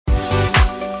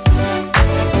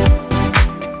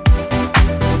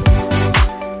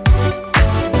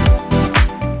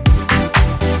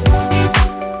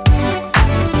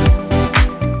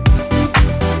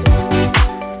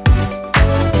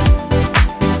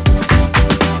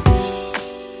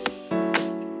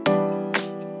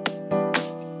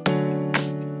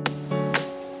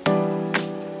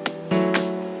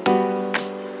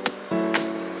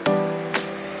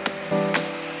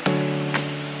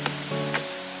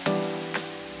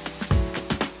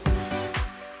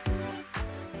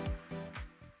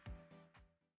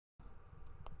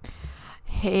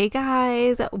Hey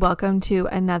guys, welcome to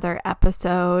another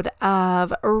episode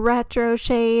of Retro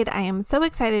Shade. I am so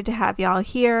excited to have y'all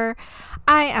here.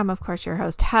 I am, of course, your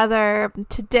host, Heather.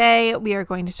 Today, we are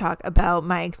going to talk about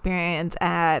my experience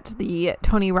at the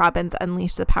Tony Robbins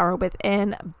Unleash the Power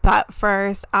Within. But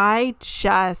first, I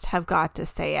just have got to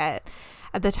say it.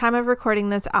 At the time of recording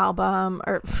this album,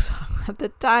 or at the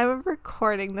time of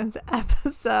recording this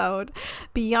episode,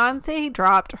 Beyonce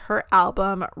dropped her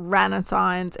album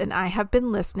Renaissance, and I have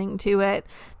been listening to it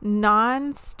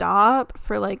non-stop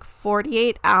for like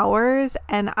 48 hours,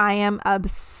 and I am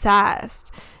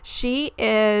obsessed. She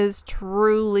is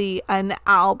truly an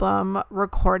album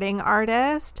recording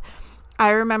artist.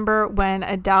 I remember when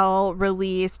Adele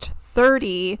released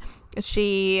 30,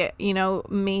 she,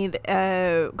 made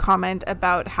a comment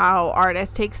about how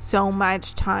artists take so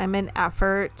much time and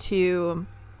effort to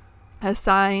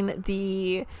assign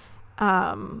the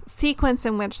sequence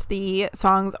in which the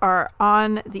songs are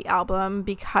on the album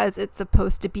because it's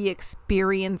supposed to be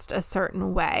experienced a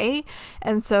certain way.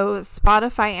 And so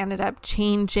Spotify ended up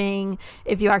changing,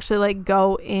 if you actually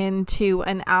go into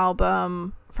an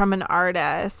album from an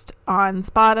artist on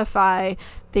Spotify,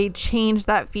 they changed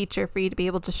that feature for you to be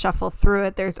able to shuffle through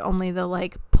it. There's only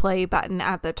the play button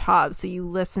at the top, so you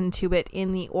listen to it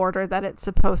in the order that it's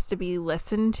supposed to be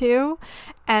listened to.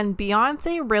 And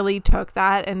Beyonce really took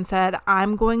that and said,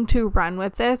 I'm going to run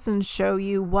with this and show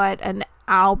you what an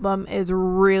album is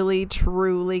really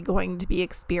truly going to be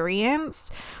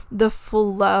experienced. The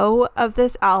flow of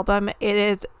this album,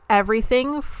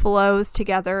 everything flows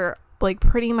together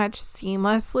pretty much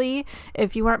seamlessly.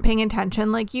 If you aren't paying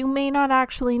attention, you may not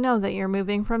actually know that you're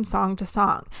moving from song to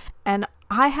song. And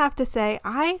I have to say,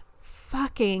 I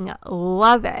fucking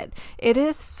love it. It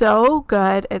is so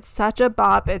good. It's such a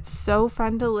bop. It's so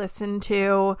fun to listen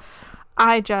to.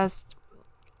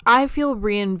 I feel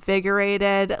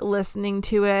reinvigorated listening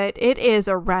to it. It is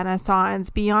a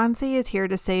renaissance. Beyonce is here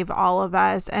to save all of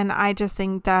us. And I just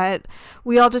think that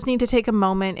we all just need to take a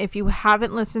moment. If you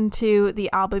haven't listened to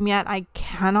the album yet, I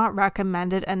cannot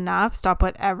recommend it enough. Stop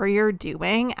whatever you're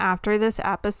doing after this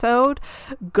episode.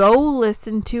 Go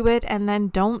listen to it and then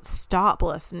don't stop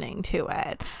listening to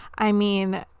it. I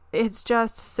mean, it's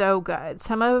just so good.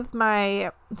 Some of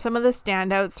the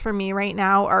standouts for me right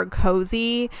now are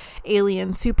Cozy,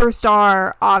 Alien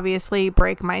Superstar, obviously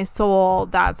Break My Soul.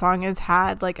 That song has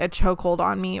had a chokehold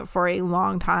on me for a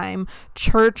long time.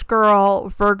 Church Girl,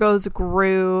 Virgo's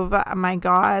Groove. Oh my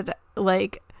God,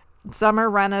 Summer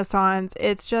Renaissance.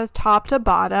 It's just top to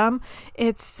bottom.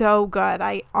 It's so good.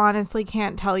 I honestly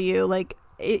can't tell you,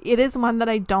 it is one that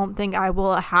I don't think I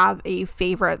will have a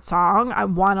favorite song. I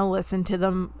want to listen to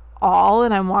them all,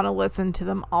 and I want to listen to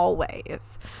them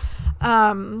always.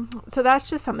 So that's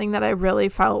just something that I really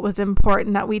felt was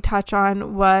important that we touch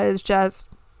on, was just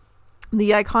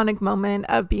the iconic moment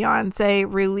of Beyonce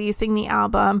releasing the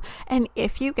album. And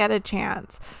if you get a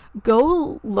chance,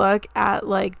 go look at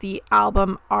the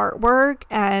album artwork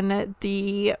and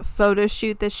the photo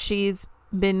shoot that she's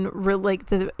been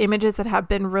the images that have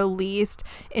been released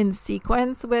in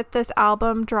sequence with this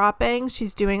album dropping.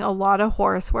 She's doing a lot of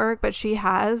horse work, but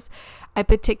I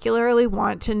particularly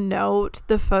want to note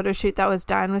the photo shoot that was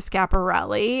done with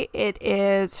Schiaparelli. It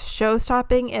is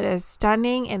show-stopping, it is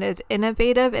stunning, it is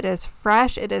innovative, it is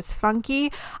fresh, it is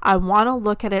funky. I want to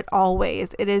look at it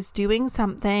always. It is doing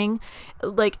something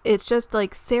it's just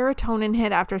serotonin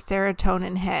hit after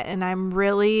serotonin hit, and I'm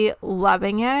really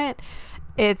loving it.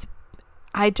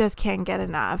 I just can't get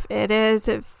enough. It is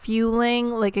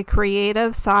fueling a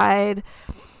creative side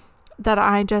that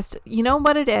I just, you know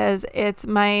what it is? It's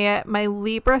my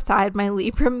Libra side, my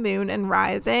Libra moon and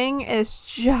rising is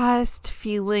just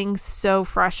feeling so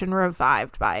fresh and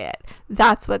revived by it.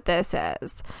 That's what this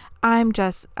is. I'm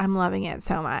loving it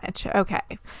so much. Okay.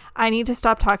 I need to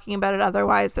stop talking about it.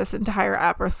 Otherwise, this entire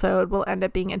episode will end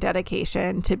up being a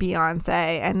dedication to Beyonce.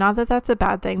 And not that that's a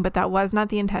bad thing, but that was not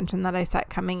the intention that I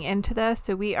set coming into this.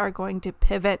 So we are going to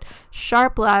pivot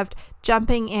sharp left,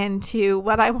 jumping into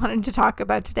what I wanted to talk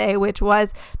about today, which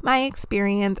was my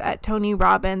experience at Tony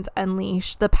Robbins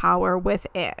Unleash the Power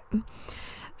Within.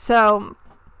 So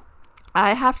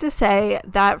I have to say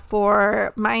that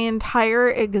for my entire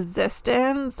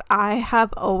existence, I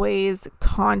have always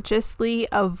consciously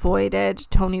avoided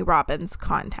Tony Robbins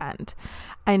content.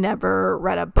 I never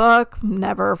read a book,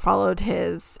 never followed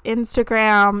his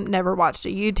Instagram, never watched a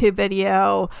YouTube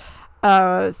video.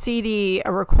 a CD,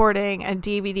 a recording, a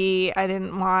DVD. I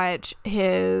didn't watch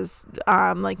his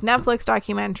like Netflix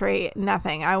documentary,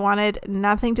 nothing. I wanted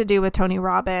nothing to do with Tony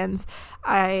Robbins.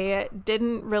 I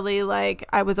didn't really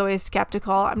I was always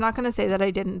skeptical. I'm not going to say that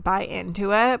I didn't buy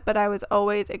into it, but I was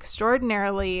always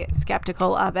extraordinarily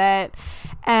skeptical of it.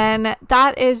 And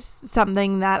that is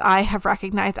something that I have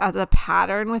recognized as a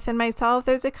pattern within myself.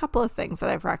 There's a couple of things that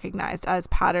I've recognized as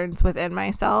patterns within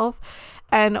myself.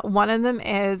 And one of them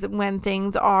is when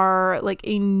things are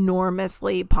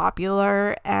enormously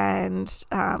popular and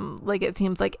it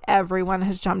seems like everyone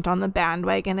has jumped on the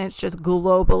bandwagon. It's just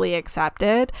globally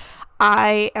accepted.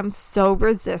 I am so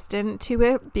resistant to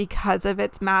it because of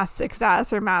its mass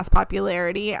success or mass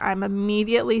popularity. I'm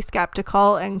immediately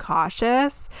skeptical and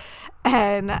cautious.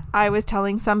 And I was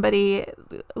telling somebody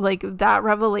that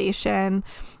revelation.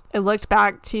 I looked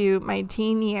back to my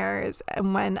teen years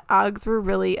and when Uggs were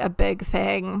really a big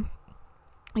thing,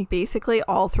 basically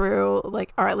all through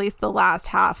or at least the last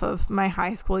half of my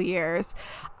high school years,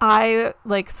 I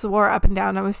swore up and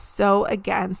down I was so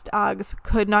against Uggs,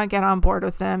 could not get on board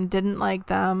with them, didn't like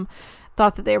them,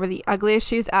 thought that they were the ugliest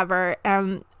shoes ever.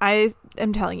 And I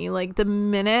am telling you, the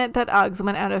minute that Uggs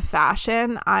went out of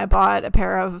fashion, I bought a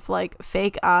pair of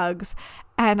fake Uggs.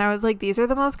 And I was these are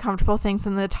the most comfortable things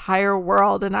in the entire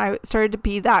world. And I started to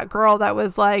be that girl that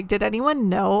was did anyone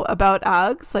know about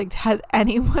Uggs? Had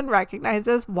anyone recognized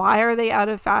this? Why are they out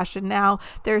of fashion now?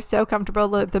 They're so comfortable,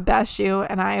 the best shoe.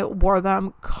 And I wore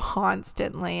them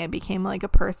constantly. It became a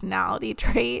personality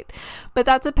trait. But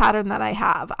that's a pattern that I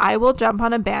have. I will jump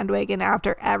on a bandwagon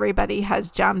after everybody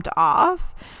has jumped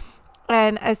off.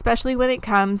 And especially when it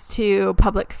comes to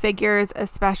public figures,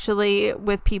 especially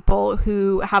with people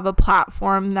who have a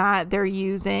platform that they're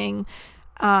using,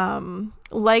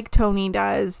 like Tony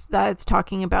does, that's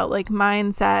talking about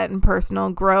mindset and personal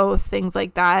growth, things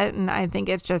like that. And I think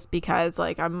it's just because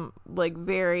I'm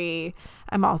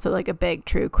also a big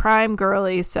true crime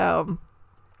girly. So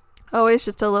always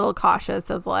just a little cautious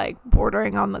of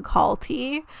bordering on the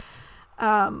culty.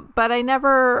 But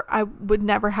I would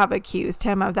never have accused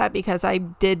him of that because I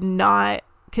did not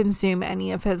consume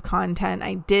any of his content.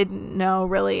 I didn't know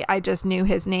really. I just knew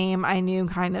his name. I knew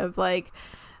kind of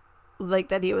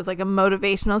that he was a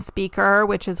motivational speaker,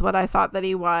 which is what I thought that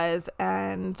he was.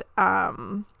 And,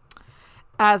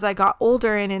 as I got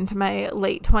older and into my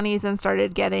late 20s and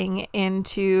started getting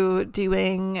into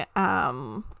doing,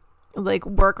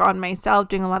 work on myself,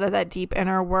 doing a lot of that deep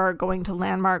inner work, going to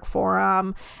Landmark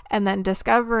Forum, and then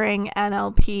discovering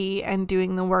NLP and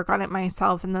doing the work on it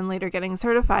myself, and then later getting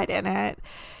certified in it.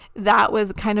 That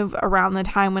was kind of around the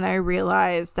time when I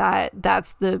realized that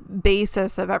that's the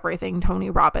basis of everything Tony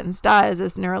Robbins does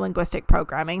is neurolinguistic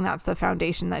programming. That's the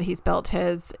foundation that he's built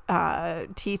his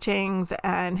teachings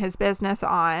and his business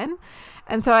on.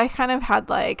 And so I kind of had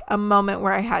a moment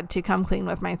where I had to come clean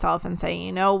with myself and say,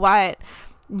 you know what?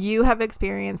 You have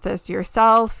experienced this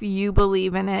yourself. You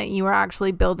believe in it. You are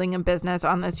actually building a business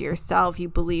on this yourself. You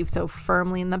believe so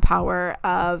firmly in the power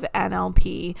of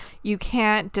NLP. You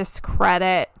can't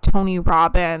discredit Tony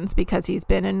Robbins because he's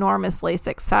been enormously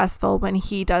successful when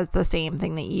he does the same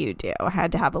thing that you do. I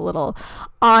had to have a little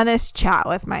honest chat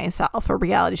with myself, a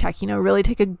reality check, really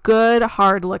take a good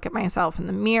hard look at myself in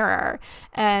the mirror.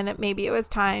 And maybe it was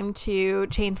time to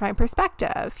change my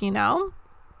perspective,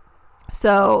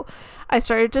 So I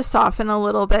started to soften a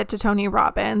little bit to Tony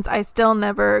Robbins. I still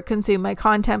never consumed my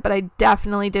content, but I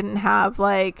definitely didn't have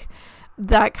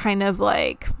that kind of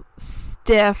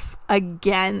stiff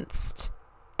against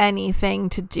anything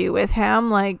to do with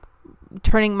him,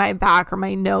 turning my back or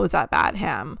my nose up at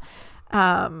him.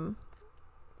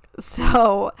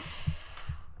 So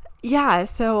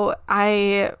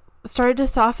I started to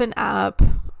soften up.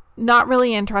 Not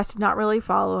really interested, not really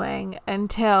following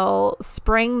until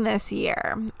spring this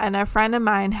year. And a friend of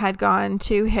mine had gone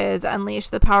to his Unleash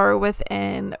the Power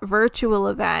Within virtual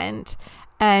event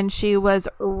and she was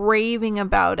raving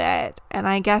about it. And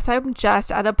I guess I'm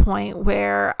just at a point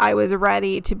where I was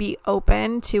ready to be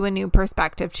open to a new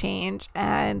perspective change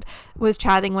and was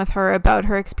chatting with her about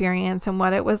her experience and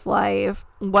what it was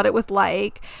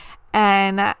like.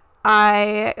 And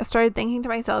I started thinking to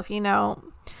myself,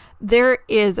 there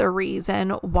is a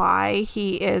reason why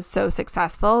he is so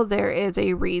successful. There is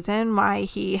a reason why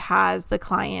he has the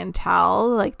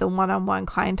clientele, the one-on-one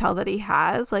clientele that he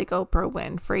has, like Oprah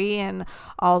Winfrey and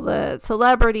all the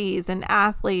celebrities and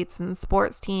athletes and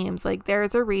sports teams.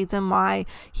 There's a reason why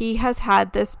he has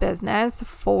had this business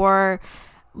for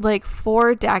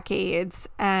 4 decades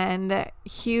and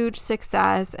huge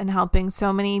success and helping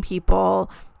so many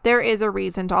people there is a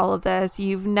reason to all of this.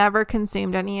 You've never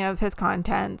consumed any of his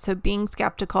content. So being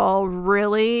skeptical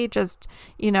really just,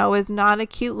 is not a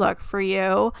cute look for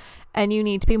you. And you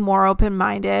need to be more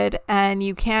open-minded, and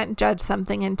you can't judge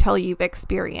something until you've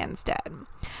experienced it.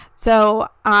 So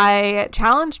I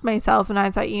challenged myself and I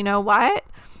thought, you know what?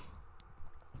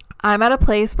 I'm at a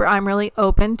place where I'm really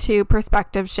open to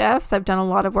perspective shifts. I've done a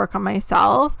lot of work on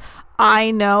myself.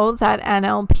 I know that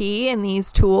NLP and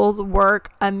these tools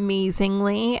work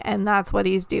amazingly, and that's what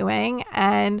he's doing.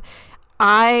 And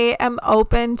I am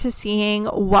open to seeing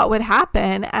what would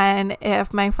happen. And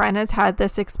if my friend has had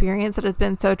this experience that has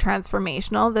been so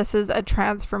transformational, this is a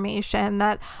transformation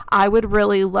that I would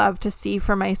really love to see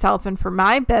for myself and for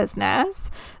my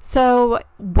business. So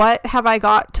what have I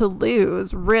got to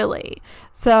lose, really?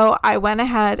 So I went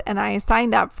ahead and I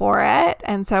signed up for it.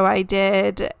 And so I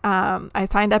did, I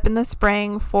signed up in the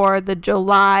spring for the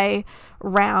July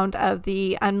round of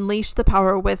the Unleash the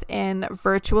Power Within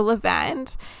virtual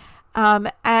event.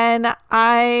 And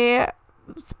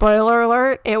spoiler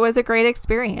alert, it was a great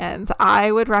experience.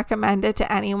 I would recommend it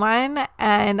to anyone,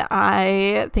 and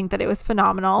I think that it was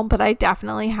phenomenal, but I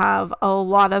definitely have a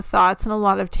lot of thoughts and a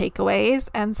lot of takeaways.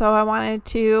 And so I wanted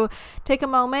to take a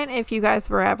moment, if you guys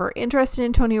were ever interested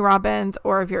in Tony Robbins,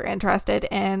 or if you're interested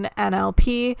in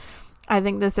NLP, I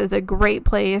think this is a great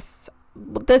place.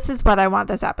 This is what I want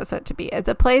this episode to be. It's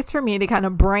a place for me to kind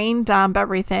of brain dump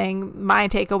everything, my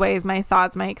takeaways, my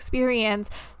thoughts, my experience,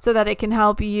 so that it can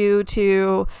help you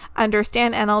to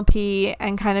understand NLP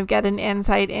and kind of get an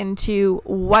insight into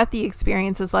what the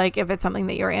experience is like if it's something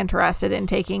that you're interested in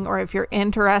taking, or if you're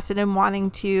interested in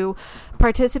wanting to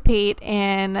participate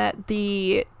in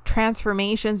the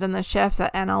transformations and the shifts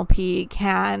that NLP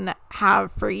can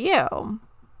have for you.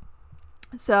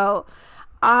 So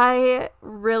I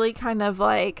really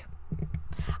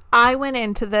I went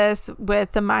into this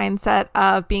with the mindset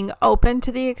of being open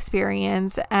to the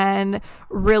experience and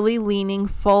really leaning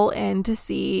full in to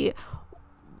see,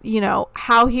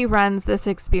 how he runs this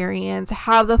experience,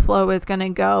 how the flow is going to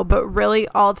go. But really,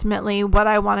 ultimately, what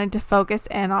I wanted to focus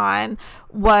in on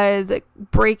was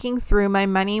breaking through my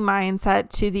money mindset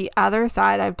to the other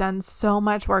side. I've done so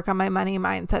much work on my money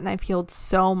mindset, and I've healed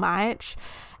so much.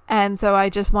 And so I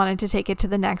just wanted to take it to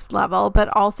the next level, but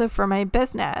also for my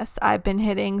business. I've been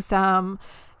hitting some,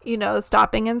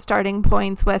 stopping and starting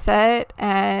points with it,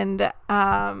 and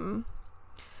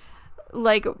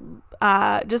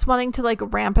just wanting to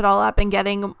ramp it all up and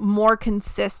getting more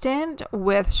consistent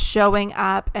with showing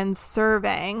up and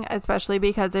serving, especially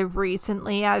because I've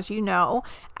recently, as you know,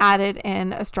 added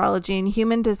in astrology and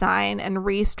human design and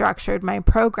restructured my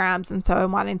programs. And so I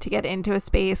wanted to get into a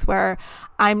space where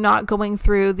I'm not going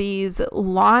through these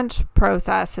launch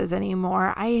processes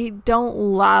anymore. I don't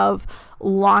love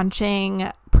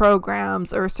launching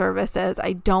programs or services.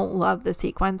 I don't love the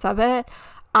sequence of it.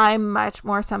 I'm much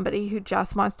more somebody who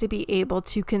just wants to be able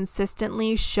to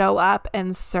consistently show up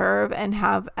and serve and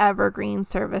have evergreen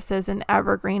services and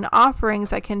evergreen offerings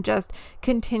that can just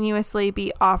continuously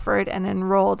be offered and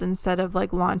enrolled instead of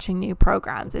launching new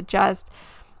programs.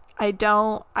 I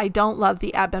don't love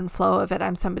the ebb and flow of it.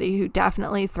 I'm somebody who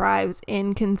definitely thrives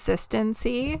in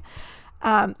consistency.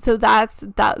 So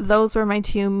those were my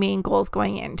two main goals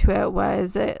going into it,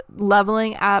 was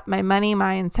leveling up my money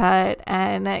mindset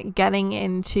and getting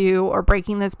into, or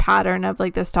breaking this pattern of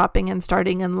the stopping and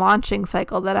starting and launching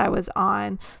cycle that I was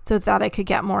on, so that I could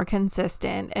get more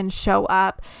consistent and show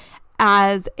up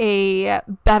as a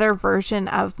better version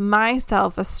of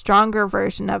myself, a stronger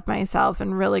version of myself,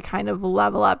 and really kind of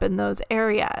level up in those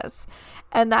areas.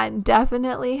 And that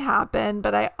definitely happened,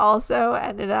 but I also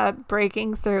ended up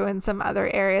breaking through in some other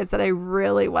areas that I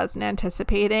really wasn't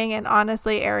anticipating, and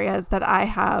honestly areas that I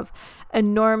have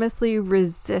enormously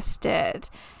resisted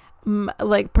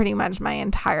pretty much my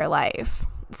entire life.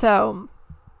 So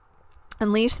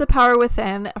Unleash the Power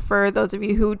Within, for those of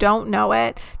you who don't know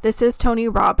it, this is Tony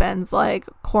Robbins'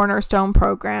 cornerstone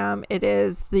program. It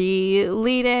is the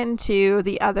lead-in to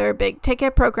the other big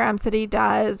ticket programs that he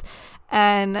does.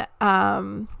 And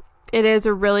it is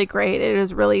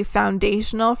really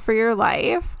foundational for your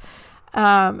life.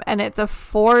 And it's a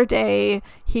 4-day,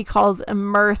 he calls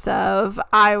immersive.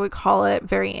 I would call it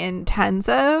very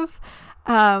intensive.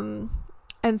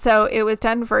 And so it was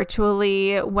done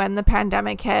virtually when the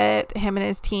pandemic hit. Him and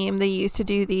his team, they used to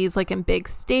do these in big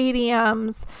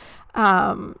stadiums.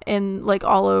 in like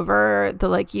all over the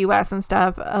like US and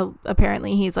stuff.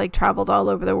 Apparently he's like traveled all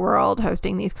over the world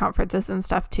hosting these conferences and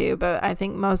stuff too, but I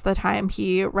think most of the time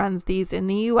he runs these in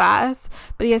the US,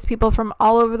 but he has people from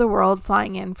all over the world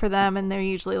flying in for them, and they're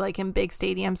usually like in big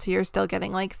stadiums, so you're still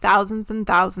getting like thousands and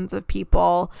thousands of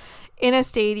people in a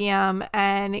stadium,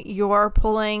 and you're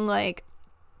pulling like,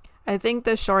 I think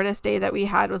the shortest day that we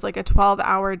had was like a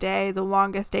 12-hour day. The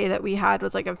longest day that we had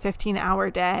was like a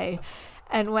 15-hour day.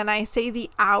 And when I say the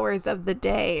hours of the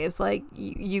day is like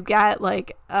you get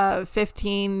like a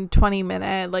 15-20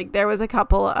 minute, like there was a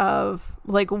couple of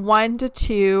like 1 to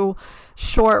 2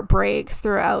 short breaks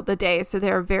throughout the day. So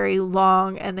they're very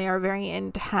long and they are very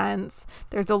intense.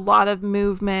 There's a lot of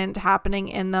movement happening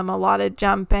in them, a lot of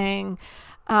jumping.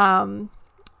 And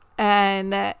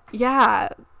yeah,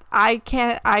 I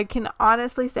can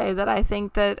honestly say that I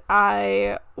think that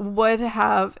I would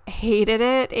have hated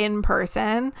it in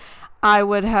person. I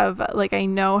would have, like, I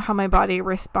know how my body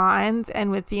responds, and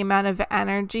with the amount of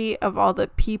energy of all the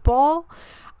people,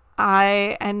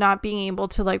 and not being able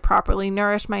to like properly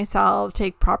nourish myself,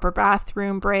 take proper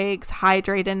bathroom breaks,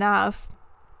 hydrate enough,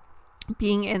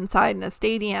 being inside in a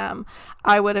stadium,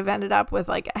 I would have ended up with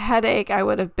like a headache. I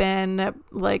would have been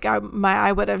like,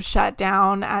 I would have shut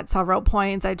down at several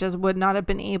points. I just would not have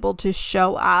been able to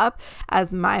show up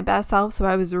as my best self. So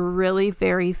I was really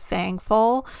very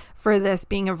thankful for this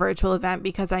being a virtual event,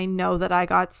 because I know that I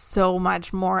got so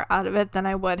much more out of it than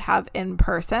I would have in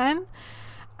person.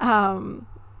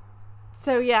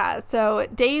 So yeah, so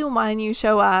day 1 you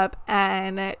show up,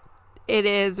 and it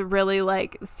is really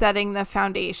like setting the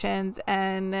foundations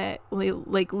and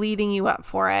like leading you up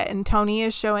for it. And Tony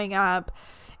is showing up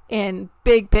in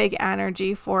big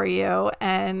energy for you,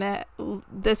 and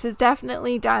this is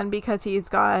definitely done because he's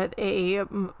got a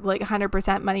like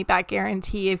 100% money back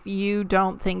guarantee if you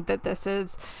don't think that this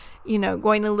is, you know,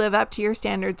 going to live up to your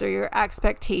standards or your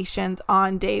expectations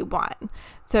on day 1.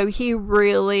 So he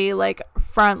really like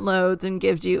front loads and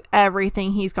gives you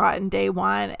everything he's got in day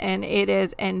 1, and it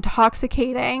is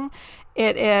intoxicating.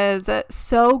 It is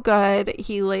so good.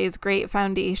 He lays great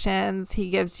foundations. He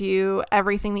gives you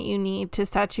everything that you need to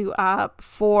set you up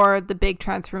for the big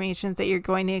transformations that you're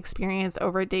going to experience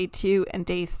over day 2 and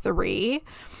day 3.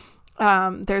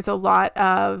 There's a lot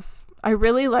of, I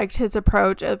really liked his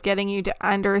approach of getting you to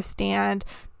understand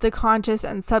the conscious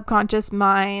and subconscious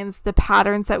minds, the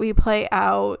patterns that we play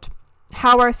out,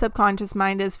 how our subconscious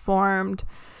mind is formed,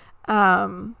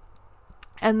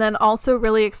 and then also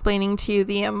really explaining to you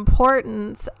the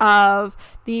importance of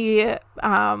the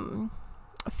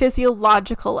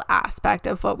physiological aspect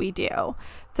of what we do.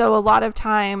 So a lot of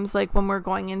times, like when we're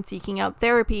going and seeking out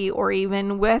therapy, or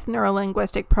even with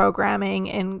neurolinguistic programming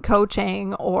and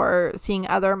coaching, or seeing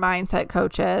other mindset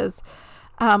coaches,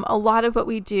 a lot of what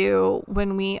we do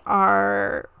when we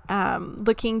are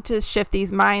looking to shift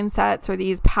these mindsets or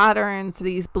these patterns or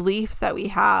these beliefs that we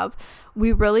have,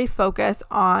 we really focus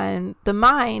on the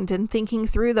mind and thinking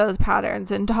through those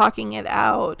patterns and talking it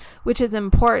out, which is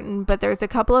important, but there's a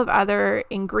couple of other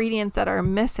ingredients that are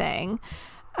missing.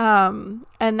 And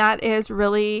that is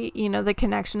really, you know, the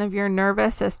connection of your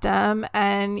nervous system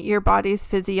and your body's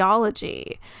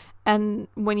physiology. And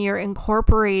when you're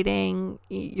incorporating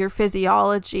your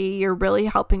physiology, you're really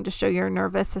helping to show your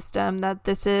nervous system that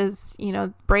this is, you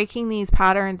know, breaking these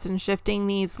patterns and shifting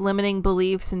these limiting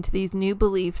beliefs into these new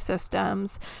belief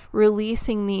systems,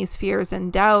 releasing these fears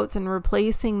and doubts and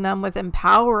replacing them with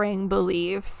empowering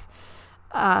beliefs.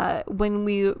 When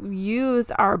we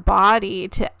use our body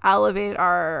to elevate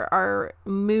our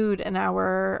mood and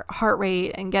our heart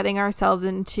rate and getting ourselves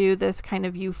into this kind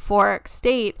of euphoric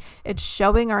state, it's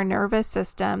showing our nervous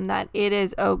system that it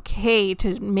is okay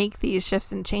to make these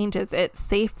shifts and changes. It's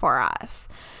safe for us.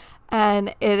 And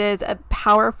it is a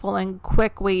powerful and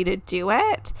quick way to do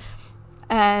it.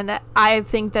 And I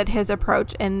think that his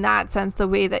approach in that sense, the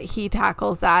way that he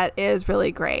tackles that, is really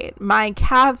great. My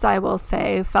calves, I will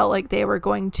say, felt like they were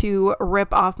going to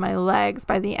rip off my legs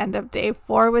by the end of day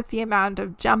 4 with the amount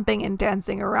of jumping and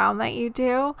dancing around that you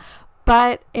do.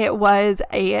 But it was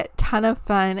a ton of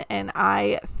fun and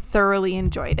I thoroughly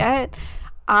enjoyed it.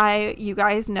 You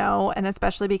guys know, and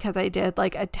especially because I did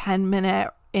like a 10-minute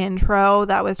intro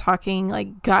that was talking,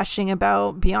 like gushing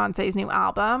about Beyonce's new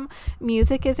album.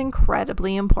 Music is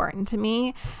incredibly important to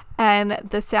me, and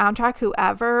the soundtrack,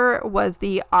 whoever was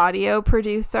the audio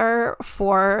producer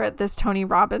for this Tony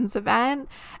Robbins event,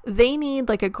 they need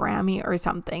like a Grammy or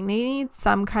something. They need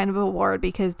some kind of award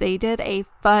because they did a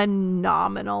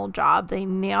phenomenal job. They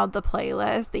nailed the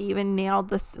playlist. They even nailed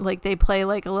this, like they play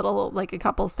like a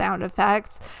couple sound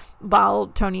effects while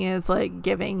Tony is like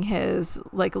giving his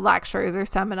like lectures or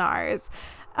seminars.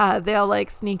 they'll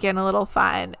like sneak in a little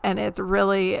fun, and it's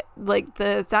really like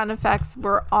the sound effects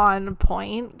were on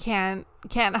point. Can't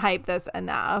hype this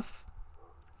enough.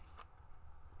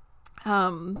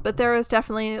 But there is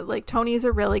definitely like Tony's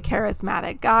a really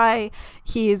charismatic guy.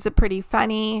 He's pretty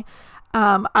funny.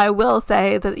 I will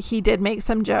say that he did make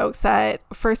some jokes that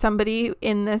for somebody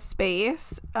in this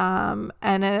space,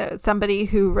 and somebody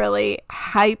who really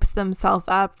hypes themselves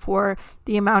up for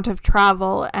the amount of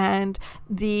travel and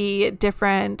the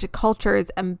different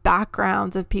cultures and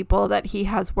backgrounds of people that he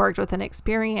has worked with and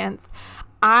experienced,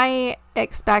 I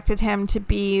expected him to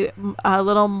be a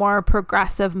little more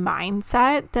progressive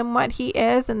mindset than what he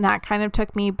is, and that kind of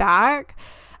took me back.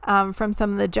 From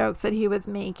some of the jokes that he was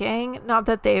making. Not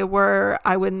that they were,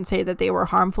 I wouldn't say that they were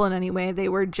harmful in any way. They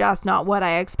were just not what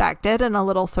I expected and a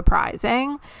little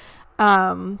surprising.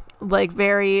 Like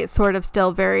very sort of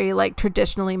still very like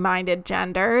traditionally minded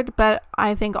gendered. But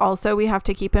I think also we have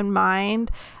to keep in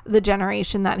mind the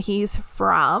generation that he's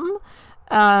from,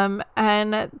 and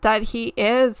that he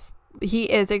is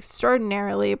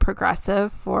extraordinarily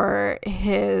progressive for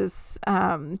his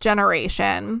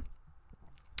generation.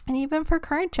 And even for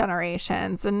current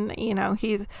generations, and you know,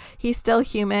 he's still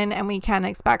human, and we can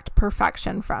expect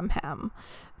perfection from him.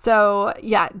 So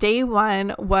yeah, day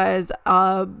one was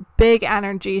a big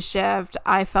energy shift.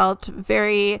 I felt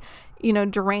very,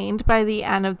 drained by the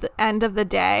end of the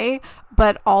day,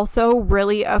 but also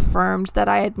really affirmed that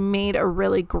I had made a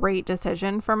really great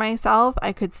decision for myself.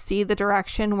 I could see the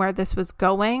direction where this was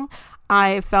going.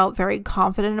 I felt very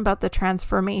confident about the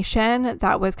transformation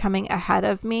that was coming ahead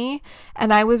of me,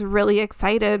 and I was really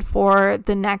excited for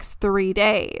the next 3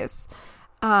 days.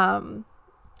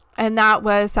 And that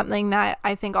was something that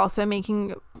I think also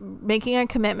making a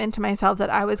commitment to myself that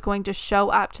I was going to show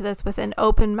up to this with an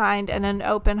open mind and an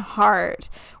open heart,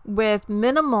 with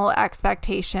minimal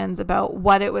expectations about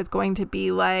what it was going to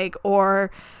be like, or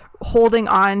holding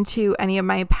on to any of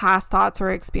my past thoughts or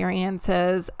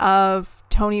experiences of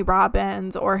Tony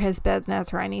Robbins or his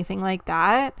business or anything like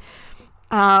that.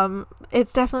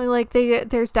 It's definitely like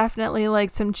there's definitely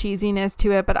like some cheesiness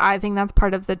to it, but I think that's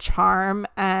part of the charm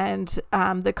and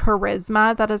the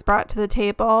charisma that is brought to the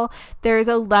table. There's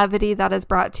a levity that is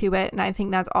brought to it, and I think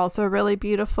that's also really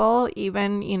beautiful,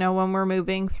 even when we're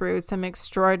moving through some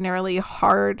extraordinarily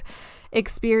hard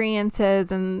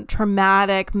experiences and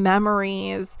traumatic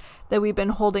memories that we've been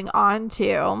holding on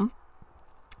to.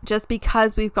 Just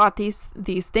because we've got these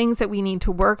things that we need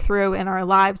to work through in our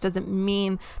lives doesn't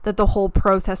mean that the whole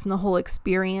process and the whole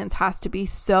experience has to be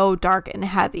so dark and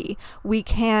heavy. We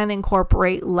can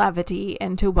incorporate levity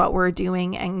into what we're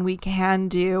doing, and we can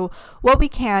do what we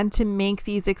can to make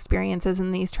these experiences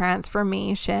and these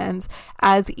transformations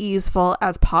as easeful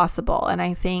as possible. And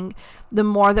I think the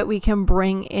more that we can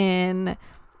bring in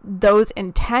those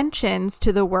intentions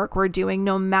to the work we're doing,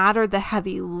 no matter the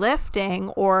heavy lifting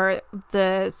or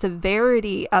the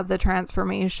severity of the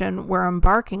transformation we're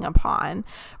embarking upon,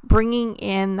 bringing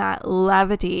in that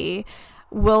levity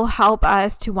will help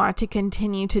us to want to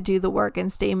continue to do the work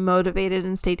and stay motivated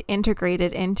and stay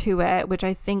integrated into it, which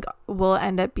I think will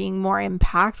end up being more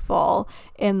impactful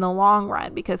in the long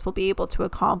run, because we'll be able to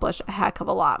accomplish a heck of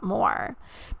a lot more.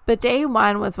 But day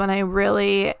one was when it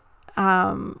really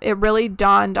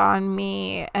dawned on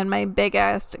me, and my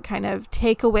biggest kind of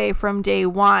takeaway from day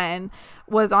one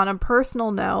was on a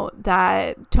personal note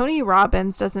that Tony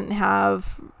Robbins doesn't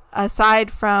have, aside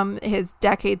from his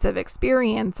decades of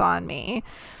experience on me,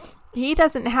 he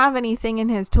doesn't have anything in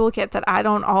his toolkit that I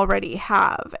don't already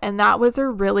have. And that was a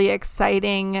really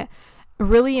exciting,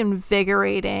 really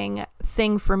invigorating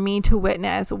thing for me to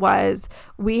witness. Was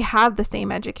we have the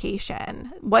same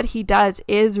education. What he does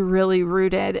is really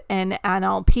rooted in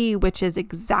NLP, which is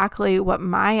exactly what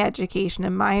my education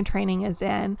and my training is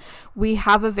in. We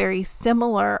have a very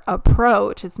similar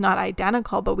approach. It's not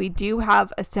identical, but we do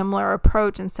have a similar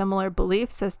approach and similar belief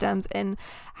systems in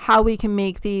how we can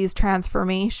make these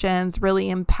transformations really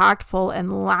impactful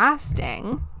and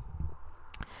lasting.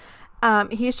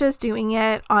 He's just doing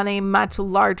it on a much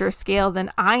larger scale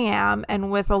than I am,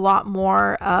 and with a lot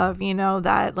more of,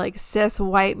 that like cis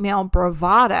white male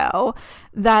bravado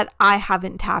that I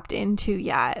haven't tapped into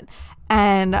yet.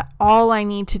 And all I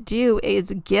need to do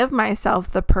is give myself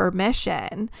the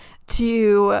permission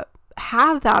to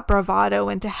have that bravado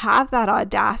and to have that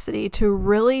audacity to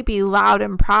really be loud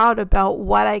and proud about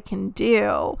what I can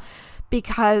do,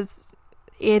 because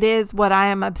it is what I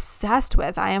am obsessed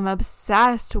with. I am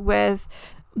obsessed with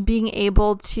being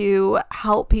able to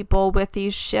help people with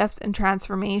these shifts and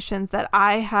transformations that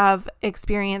I have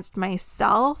experienced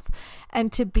myself,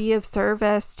 and to be of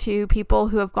service to people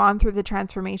who have gone through the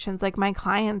transformations like my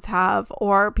clients have,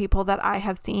 or people that I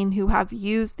have seen who have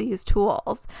used these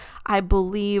tools. I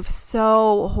believe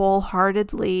so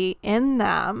wholeheartedly in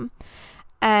them.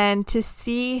 And to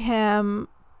see him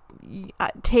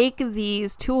take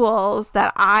these tools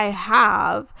that I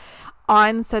have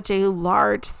on such a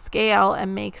large scale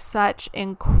and make such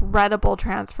incredible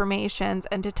transformations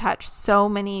and to touch so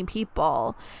many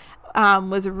people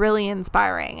was really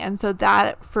inspiring. And so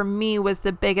that for me was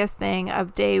the biggest thing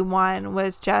of day one,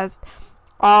 was just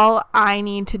all I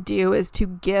need to do is to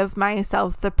give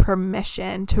myself the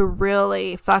permission to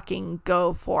really fucking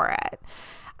go for it.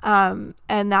 And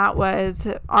that was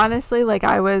honestly, like,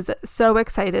 I was so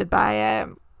excited by it.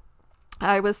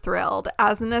 I was thrilled.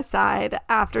 As an aside,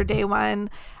 after day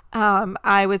one,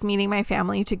 I was meeting my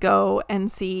family to go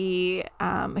and see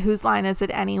Whose Line Is It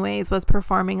Anyways was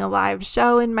performing a live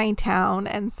show in my town.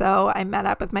 And so I met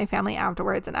up with my family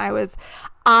afterwards, and I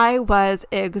was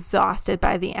exhausted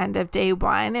by the end of day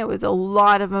one. It was a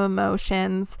lot of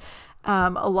emotions,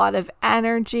 a lot of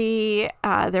energy.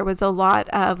 There was a lot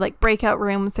of like breakout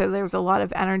rooms. So there was a lot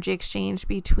of energy exchange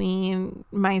between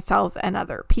myself and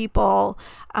other people.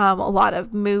 A lot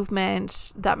of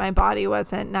movement that my body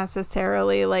wasn't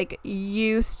necessarily like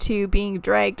used to being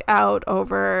dragged out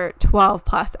over 12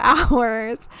 plus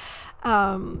hours.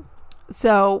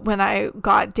 So when I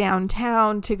got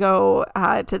downtown to go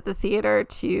to the theater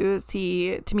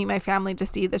to meet my family to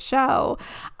see the show,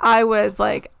 I was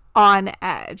like on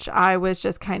edge. I was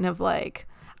just kind of like,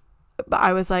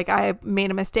 I made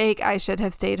a mistake. I should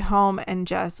have stayed home and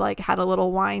just like had a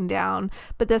little wind down.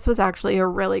 But this was actually a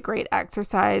really great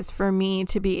exercise for me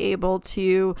to be able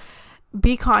to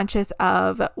be conscious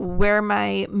of where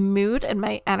my mood and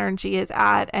my energy is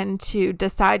at, and to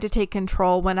decide to take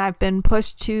control when I've been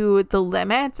pushed to the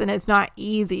limits. And it's not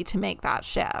easy to make that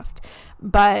shift,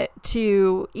 but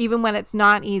to, even when it's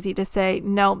not easy, to say,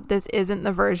 no, this isn't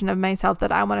the version of myself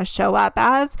that I want to show up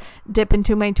as, dip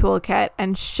into my toolkit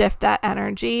and shift that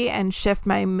energy and shift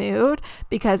my mood,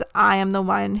 because I am the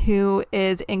one who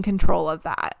is in control of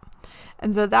that.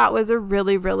 And so that was a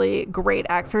really, really great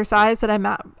exercise that I'm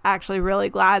actually really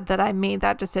glad that I made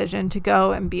that decision to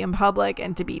go and be in public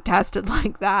and to be tested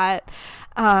like that.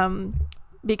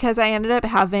 Because I ended up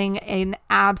having an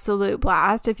absolute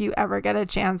blast. If you ever get a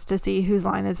chance to see Whose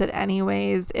Line Is It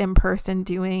Anyways in person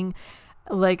doing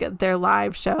like their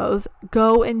live shows,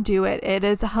 go and do it. It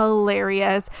is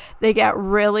hilarious. They get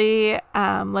really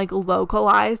like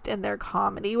localized in their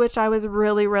comedy, which I was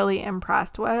really, really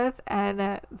impressed with,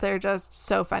 and they're just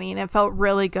so funny, and it felt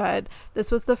really good.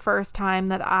 This was the first time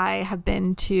that I have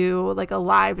been to like a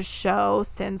live show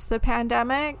since the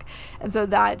pandemic, and so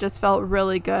that just felt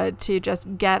really good to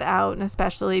just get out, and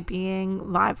especially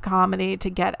being live comedy, to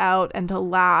get out and to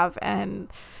laugh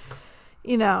and,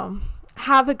 you know,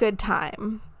 have a good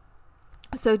time.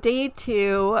 So day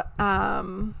two,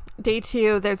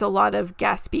 there's a lot of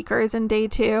guest speakers in day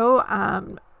two.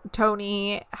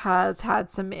 Tony has had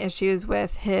some issues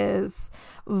with his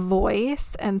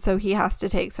voice, and so he has to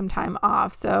take some time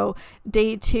off. So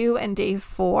day 2 and day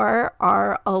 4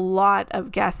 are a lot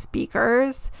of guest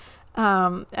speakers.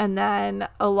 And then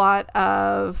a lot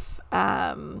of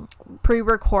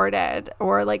pre-recorded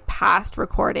or like past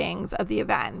recordings of the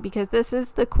event, because this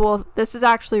is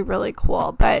actually really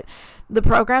cool. But the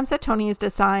programs that Tony has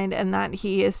designed and that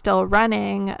he is still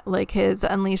running, like his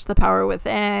Unleash the Power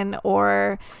Within,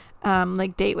 or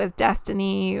like Date with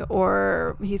Destiny,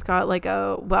 or he's got like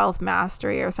a Wealth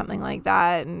Mastery or something like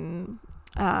that, and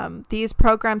these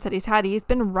programs that he's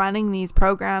been running these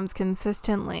programs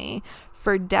consistently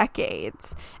for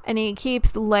decades, and he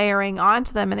keeps layering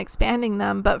onto them and expanding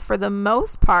them, but for the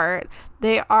most part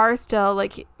they are still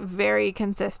like very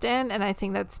consistent. And I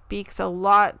think that speaks a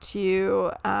lot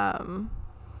to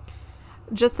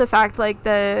just the fact, like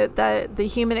the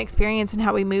human experience and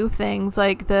how we move things.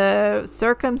 Like the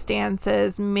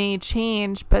circumstances may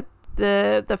change, but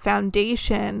the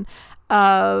foundation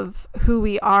of who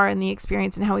we are and the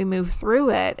experience and how we move through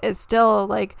it is still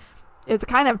like, it's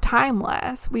kind of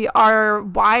timeless. We are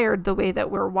wired the way that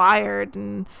we're wired,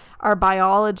 and our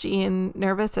biology and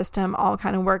nervous system all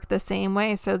kind of work the same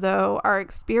way. So though our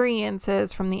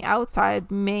experiences from the outside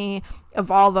may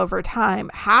evolve over time,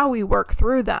 how we work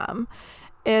through them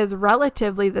is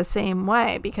relatively the same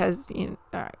way, because you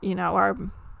know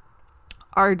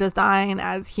our design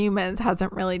as humans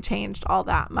hasn't really changed all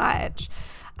that much.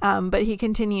 But he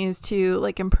continues to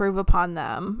like improve upon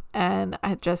them. And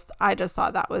I just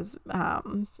thought that was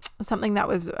something that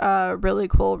was a really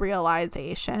cool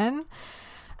realization.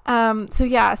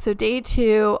 So day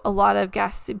 2, a lot of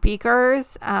guest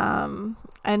speakers,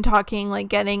 and talking, like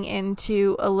getting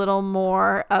into a little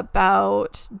more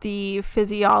about the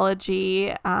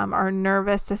physiology, our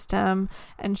nervous system,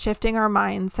 and shifting our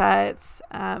mindsets,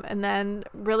 and then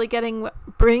really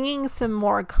bringing some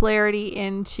more clarity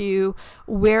into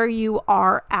where you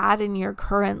are at in your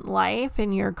current life,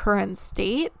 in your current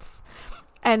states,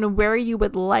 and where you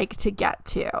would like to get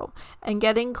to, and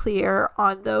getting clear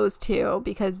on those two,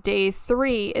 because day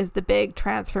 3 is the big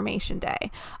transformation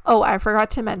day. Oh, I forgot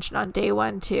to mention on day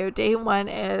 1 too. Day 1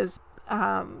 is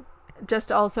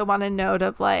just also want to note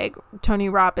of like Tony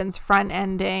Robbins front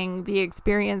ending the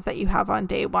experience that you have on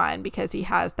day 1, because he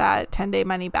has that 10-day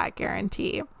money back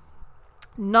guarantee.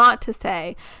 Not to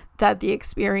say that the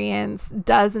experience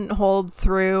doesn't hold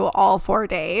through all 4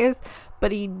 days,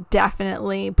 but he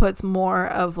definitely puts more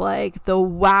of like the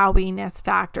wowiness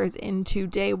factors into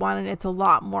day 1, and it's a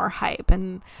lot more hype.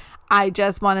 And I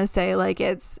just want to say, like,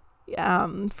 it's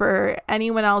for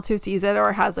anyone else who sees it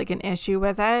or has like an issue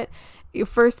with it,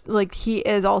 first, like, he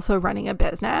is also running a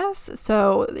business,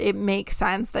 so it makes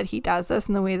sense that he does this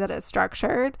in the way that it's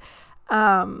structured.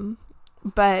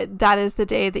 But that is the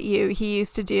day that he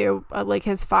used to do like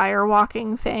his fire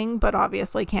walking thing, but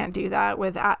obviously can't do that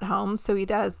with at home. So he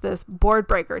does this board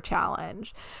breaker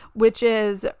challenge, which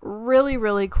is really,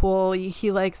 really cool.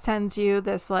 He like sends you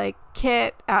this like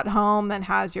kit at home that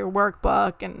has your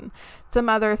workbook and some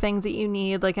other things that you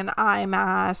need, like an eye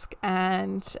mask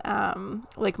and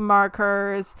like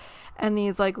markers and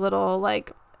these like little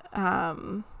like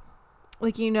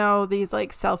these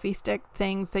like selfie stick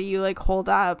things that you like hold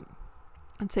up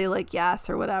and say like yes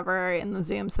or whatever in the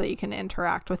Zoom so that you can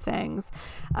interact with things.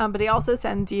 But he also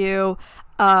sends you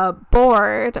a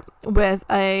board with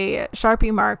a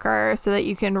Sharpie marker so that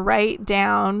you can write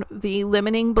down the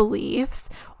limiting beliefs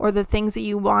or the things that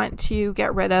you want to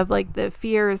get rid of, like the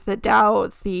fears, the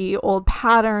doubts, the old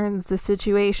patterns, the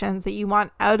situations that you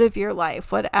want out of your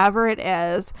life, whatever it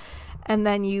is. And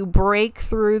then you break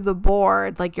through the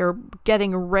board, like you're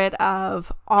getting rid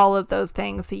of all of those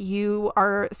things that you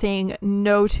are saying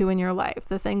no to in your life,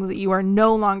 the things that you are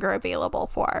no longer available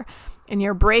for. And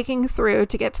you're breaking through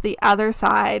to get to the other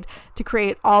side to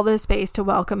create all the space to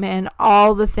welcome in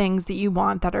all the things that you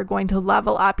want that are going to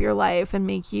level up your life and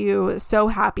make you so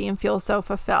happy and feel so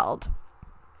fulfilled.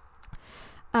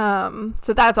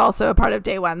 So that's also a part of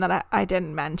day 1 that I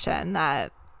didn't mention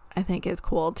that I think is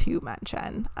cool to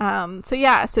mention.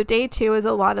 So day 2 is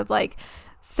a lot of like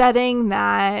setting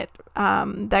that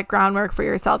groundwork for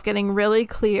yourself, getting really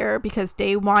clear, because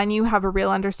day 1 you have a real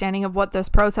understanding of what this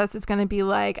process is going to be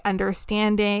like,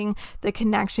 understanding the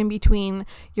connection between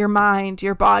your mind,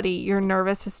 your body, your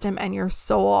nervous system, and your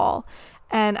soul,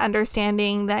 and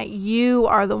understanding that you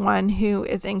are the one who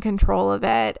is in control of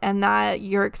it, and that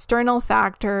your external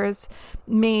factors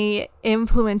may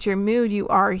influence your mood. You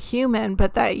are human,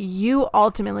 but that you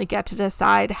ultimately get to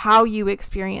decide how you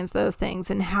experience those things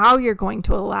and how you're going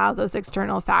to allow those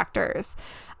external factors.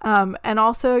 And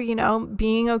also,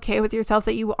 being okay with yourself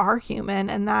that you are human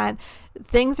and that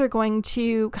things are going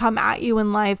to come at you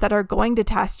in life that are going to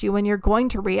test you and you're going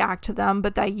to react to them,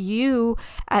 but that you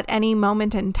at any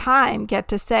moment in time get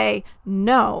to say,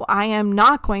 no, I am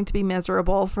not going to be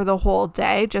miserable for the whole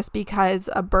day just because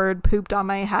a bird pooped on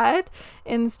my head.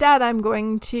 Instead, I'm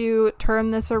going to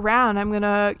turn this around. I'm going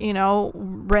to,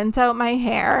 rinse out my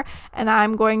hair, and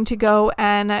I'm going to go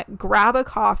and grab a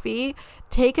coffee,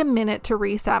 take a minute to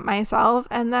reset myself,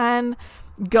 and then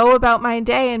go about my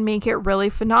day and make it really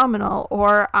phenomenal.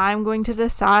 Or I'm going to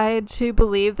decide to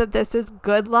believe that this is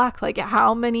good luck. Like,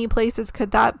 how many places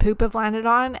could that poop have landed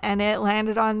on? And it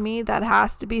landed on me. That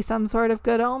has to be some sort of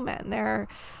good omen. There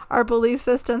are belief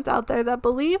systems out there that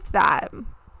believe that.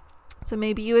 So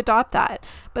maybe you adopt that,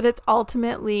 but it's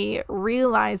ultimately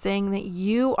realizing that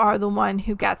you are the one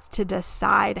who gets to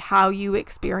decide how you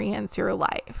experience your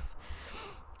life,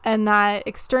 and that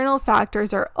external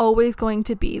factors are always going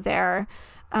to be there.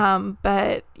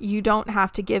 But you don't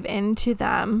have to give in to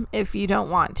them if you don't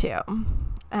want to.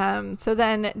 So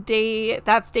then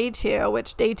that's day 2,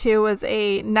 which day 2 was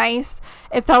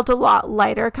it felt a lot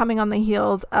lighter coming on the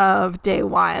heels of day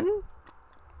 1.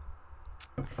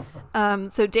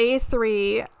 So day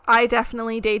 3,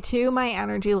 day 2, my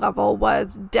energy level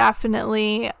was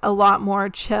definitely a lot more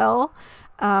chill,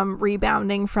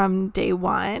 rebounding from day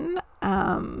 1.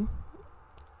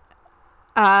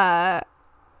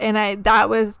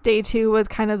 Day 2 was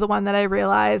kind of the one that I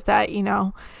realized that,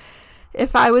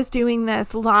 If I was doing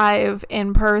this live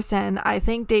in person, I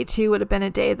think day 2 would have been a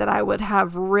day that I would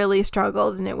have really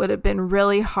struggled, and it would have been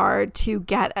really hard to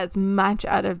get as much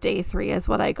out of day 3 as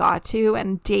what I got to.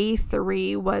 And day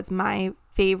 3 was my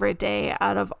favorite day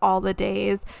out of all the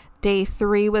days. Day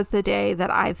 3 was the day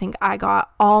that I think I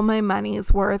got all my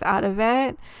money's worth out of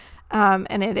it.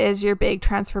 And it is your big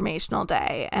transformational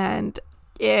day. And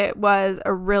it was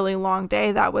a really long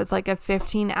day. That was like a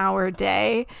 15-hour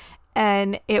day.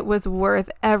 And it was worth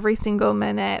every single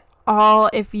minute.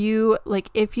 If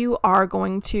you are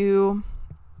going to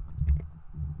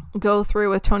go through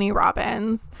with Tony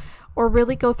Robbins, or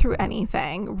really go through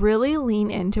anything, really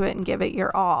lean into it and give it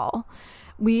your all.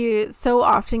 We so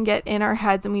often get in our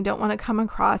heads and we don't want to come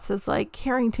across as like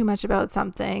caring too much about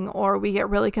something, or we get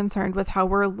really concerned with how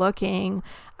we're looking,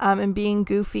 and being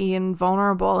goofy and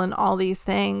vulnerable and all these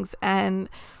things. And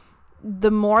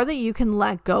the more that you can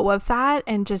let go of that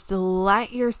and just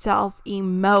let yourself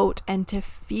emote and to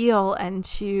feel and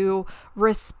to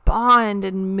respond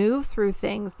and move through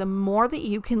things, the more that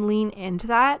you can lean into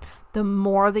that, the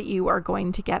more that you are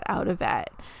going to get out of it.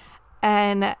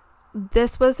 And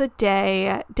this was a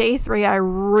day 3, I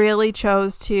really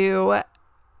chose to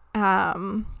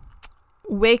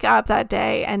wake up that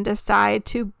day and decide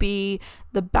to be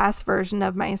the best version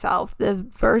of myself, the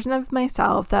version of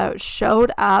myself that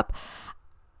showed up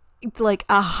like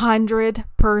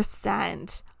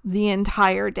 100% the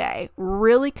entire day,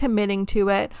 really committing to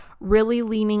it, really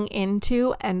leaning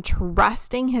into and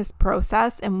trusting his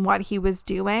process and what he was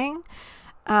doing,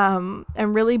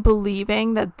 and really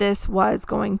believing that this was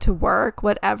going to work,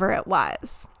 whatever it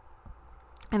was.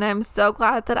 And I'm so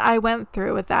glad that I went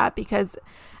through with that, because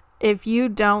if you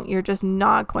don't, you're just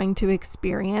not going to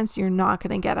experience, you're not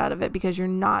going to get out of it, because you're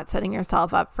not setting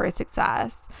yourself up for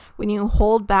success. When you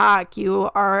hold back, you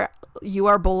are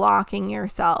blocking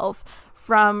yourself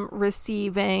from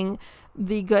receiving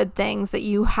the good things that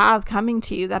you have coming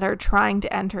to you that are trying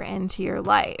to enter into your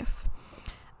life.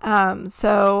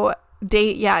 So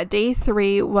day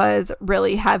 3 was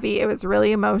really heavy. It was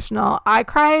really emotional. I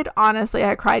cried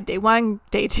day 1,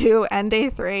 day 2, and day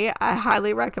 3. I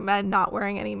highly recommend not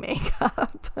wearing any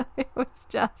makeup.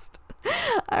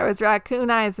 I was raccoon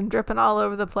eyes and dripping all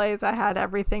over the place. I had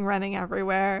everything running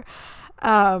everywhere.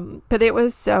 But it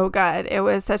was so good. It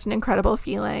was such an incredible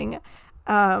feeling.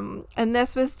 And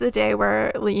this was the day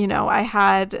where, I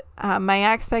had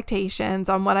my expectations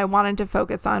on what I wanted to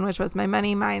focus on, which was my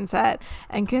money mindset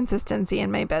and consistency in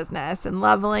my business and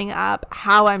leveling up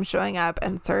how I'm showing up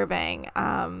and serving.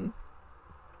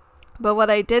 But what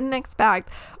I didn't expect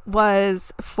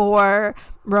was for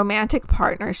romantic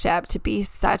partnership to be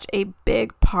such a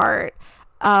big part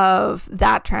of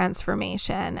that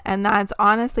transformation. And that's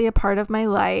honestly a part of my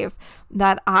life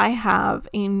that I have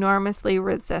enormously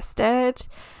resisted.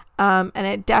 And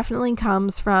it definitely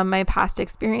comes from my past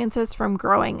experiences from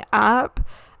growing up,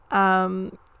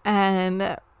 and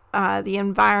the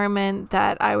environment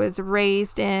that I was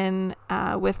raised in,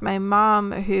 with my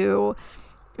mom, who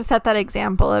set that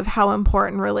example of how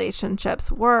important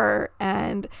relationships were.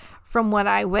 And from what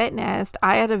I witnessed,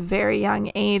 I at a very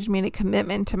young age made a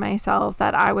commitment to myself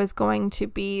that I was going to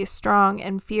be strong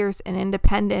and fierce and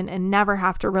independent and never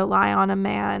have to rely on a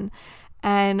man.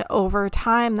 And over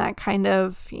time, that kind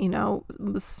of,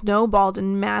 snowballed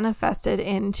and manifested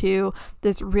into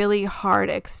this really hard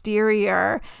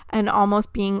exterior, and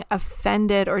almost being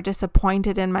offended or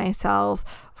disappointed in myself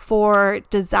for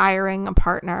desiring a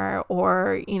partner,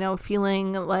 or,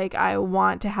 feeling like I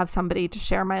want to have somebody to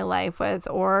share my life with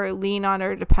or lean on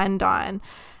or depend on.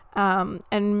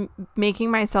 And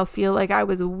making myself feel like I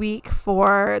was weak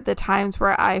for the times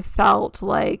where I felt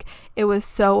like it was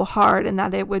so hard, and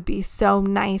that it would be so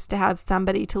nice to have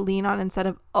somebody to lean on instead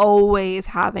of always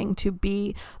having to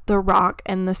be the rock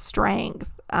and the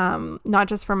strength, not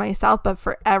just for myself, but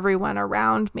for everyone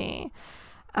around me.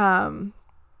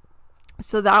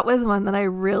 So that was one that I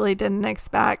really didn't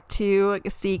expect to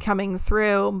see coming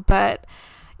through, but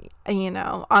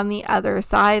on the other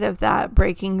side of that,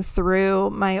 breaking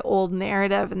through my old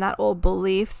narrative and that old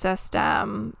belief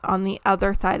system, on the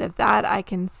other side of that, I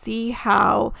can see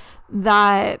how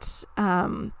that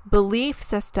belief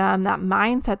system, that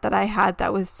mindset that I had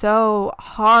that was so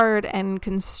hard and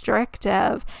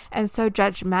constrictive and so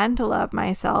judgmental of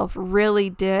myself, really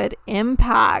did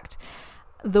impact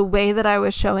the way that I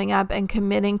was showing up and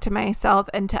committing to myself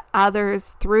and to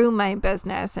others through my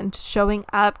business, and showing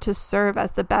up to serve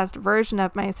as the best version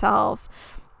of myself,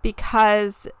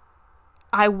 because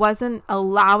I wasn't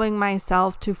allowing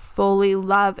myself to fully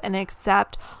love and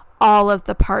accept all of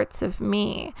the parts of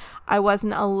me. I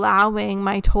wasn't allowing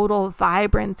my total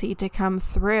vibrancy to come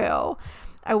through.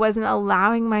 I wasn't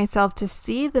allowing myself to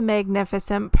see the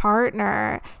magnificent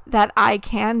partner that I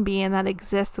can be and that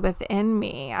exists within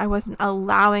me. I wasn't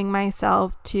allowing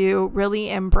myself to really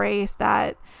embrace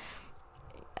that,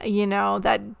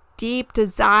 that deep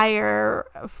desire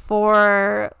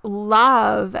for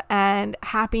love and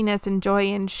happiness and joy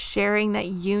and sharing that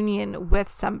union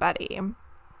with somebody.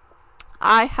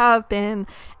 I have been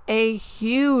a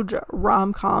huge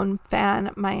rom-com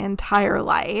fan my entire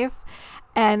life,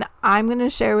 and I'm going to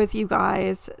share with you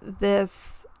guys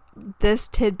this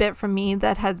tidbit from me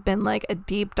that has been like a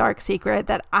deep, dark secret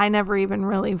that I never even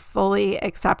really fully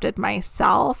accepted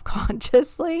myself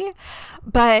consciously.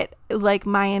 But like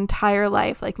my entire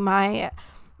life, like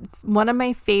one of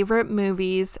my favorite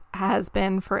movies has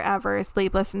been forever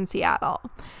Sleepless in Seattle.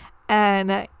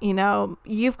 And,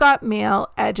 You've Got Mail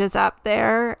edges up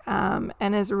there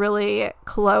and is really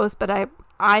close, but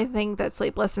I think that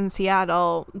Sleepless in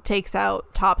Seattle takes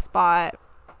out top spot.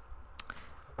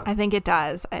 I think it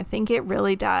does. I think it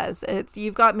really does.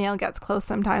 You've Got Mail gets close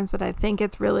sometimes, but I think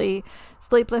it's really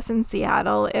Sleepless in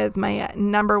Seattle is my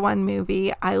number one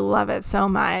movie. I love it so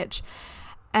much.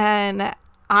 And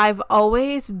I've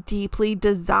always deeply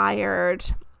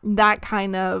desired that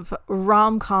kind of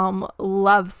rom-com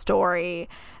love story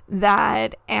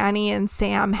that Annie and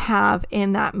Sam have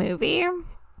in that movie.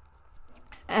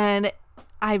 And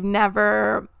I've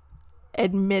never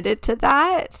admitted to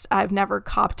that. I've never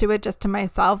copped to it just to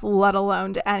myself, let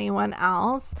alone to anyone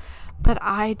else. But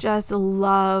I just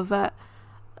love,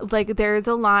 like, there's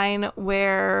a line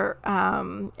where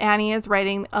Annie is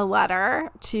writing a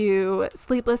letter to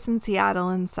Sleepless in Seattle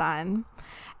and Son,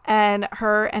 and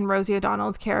her and Rosie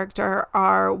O'Donnell's character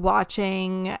are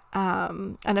watching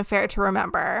An Affair to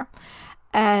Remember.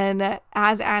 And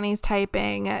as Annie's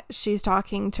typing, she's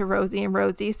talking to Rosie, and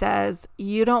Rosie says,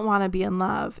 "You don't want to be in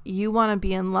love. You want to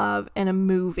be in love in a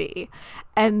movie."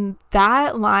 And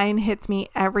that line hits me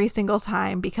every single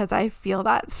time because I feel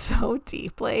that so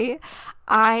deeply.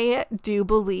 I do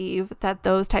believe that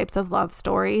those types of love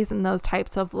stories and those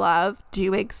types of love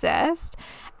do exist.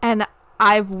 And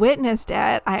I've witnessed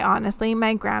it. I honestly,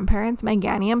 my grandparents, my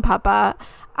Granny and Papa,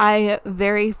 I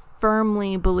very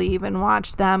firmly believe and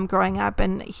watch them growing up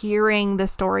and hearing the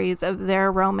stories of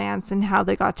their romance and how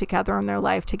they got together in their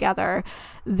life together.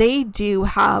 They do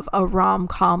have a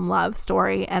rom-com love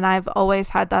story, and I've always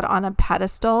had that on a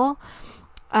pedestal.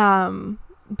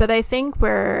 But I think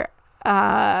what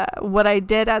I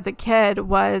did as a kid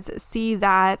was see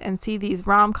that and see these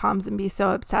rom-coms and be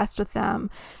so obsessed with them,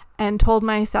 and told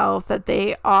myself that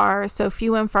they are so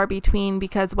few and far between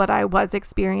because what I was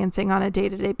experiencing on a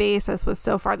day-to-day basis was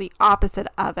so far the opposite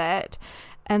of it.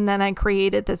 And then I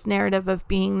created this narrative of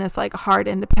being this like hard,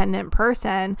 independent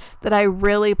person that I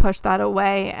really pushed that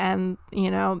away and,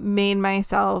 made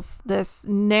myself this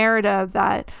narrative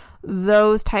that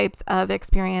those types of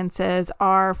experiences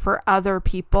are for other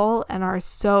people and are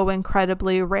so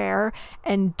incredibly rare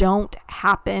and don't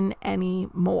happen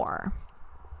anymore.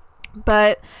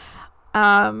 But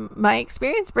my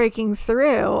experience breaking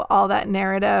through all that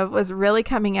narrative was really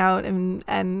coming out and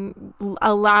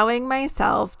allowing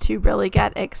myself to really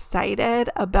get excited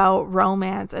about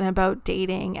romance and about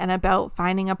dating and about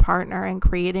finding a partner and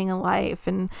creating a life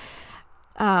and,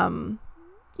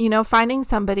 finding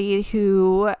somebody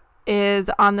who is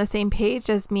on the same page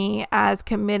as me as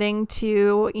committing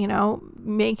to,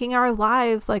 making our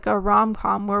lives like a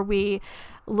rom-com where we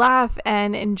laugh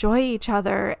and enjoy each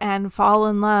other and fall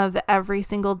in love every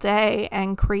single day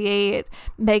and create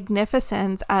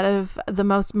magnificence out of the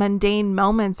most mundane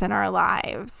moments in our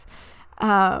lives.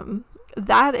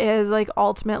 That is like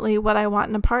ultimately what I want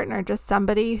in a partner, just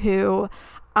somebody who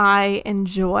I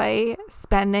enjoy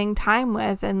spending time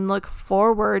with and look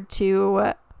forward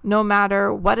to no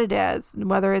matter what it is,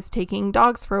 whether it's taking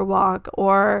dogs for a walk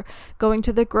or going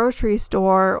to the grocery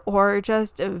store or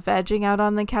just vegging out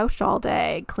on the couch all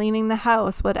day, cleaning the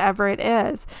house, whatever it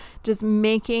is, just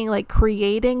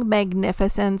creating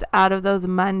magnificence out of those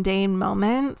mundane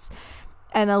moments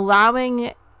and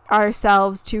allowing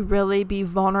ourselves to really be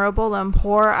vulnerable and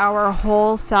pour our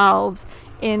whole selves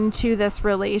into this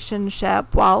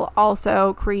relationship while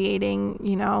also creating,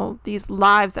 these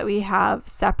lives that we have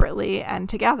separately and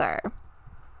together.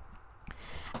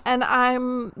 And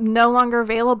I'm no longer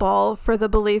available for the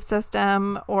belief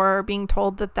system or being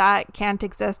told that can't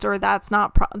exist or that's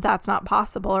not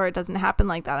possible or it doesn't happen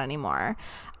like that anymore.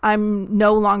 I'm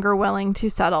no longer willing to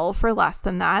settle for less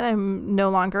than that. I'm no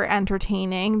longer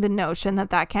entertaining the notion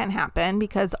that can't happen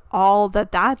because all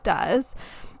that does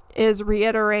is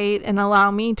reiterate and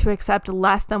allow me to accept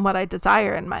less than what I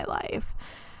desire in my life.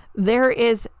 There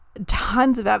is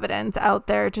tons of evidence out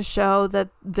there to show that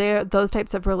those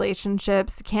types of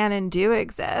relationships can and do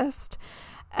exist.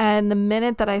 And the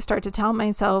minute that I start to tell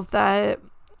myself that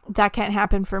can't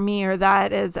happen for me, or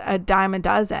that is a dime a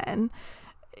dozen,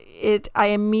 I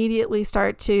immediately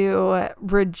start to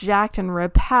reject and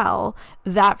repel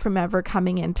that from ever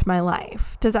coming into my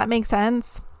life. Does that make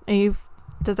sense? Is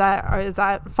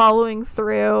that following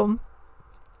through,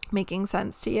 making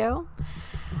sense to you?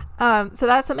 So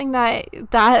that's something that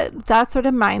sort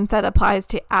of mindset applies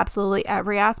to absolutely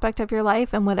every aspect of your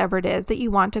life, and whatever it is that you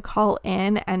want to call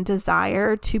in and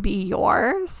desire to be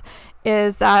yours,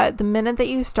 is that the minute that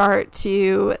you start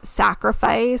to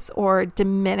sacrifice or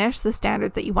diminish the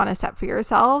standards that you want to set for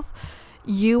yourself,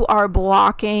 you are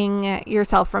blocking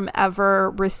yourself from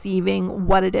ever receiving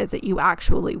what it is that you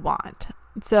actually want.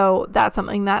 So that's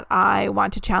something that I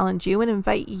want to challenge you and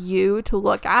invite you to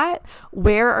look at.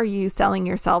 Where are you selling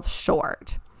yourself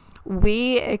short?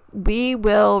 We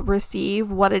will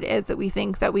receive what it is that we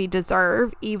think that we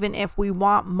deserve, even if we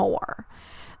want more.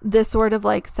 This sort of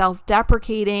like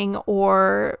self-deprecating,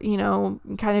 or,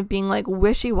 kind of being like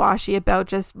wishy-washy about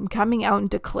just coming out and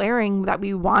declaring that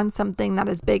we want something that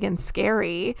is big and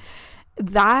scary,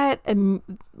 that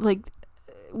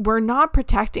we're not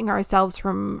protecting ourselves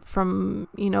from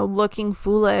looking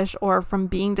foolish or from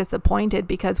being disappointed,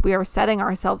 because we are setting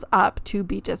ourselves up to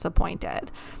be disappointed.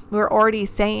 We're already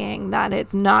saying that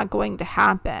it's not going to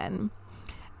happen.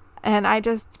 And I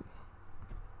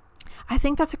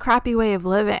think that's a crappy way of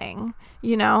living.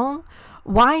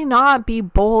 Why not be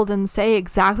bold and say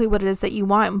exactly what it is that you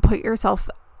want and put yourself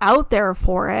out there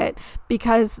for it?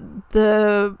 Because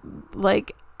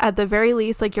at the very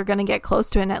least, you're going to get close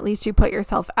to it, and at least you put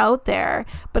yourself out there.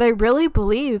 But I really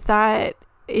believe that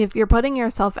if you're putting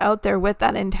yourself out there with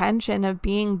that intention of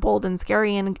being bold and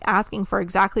scary and asking for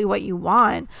exactly what you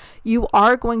want, you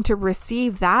are going to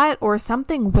receive that or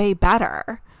something way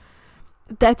better.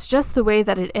 That's just the way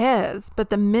that it is.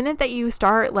 But the minute that you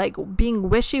start being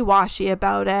wishy-washy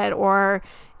about it, or,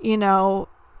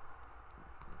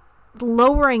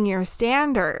 lowering your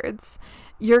standards,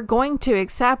 you're going to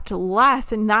accept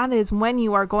less, and that is when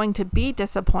you are going to be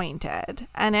disappointed.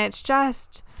 And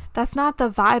that's not the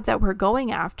vibe that we're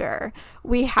going after.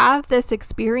 We have this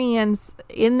experience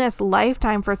in this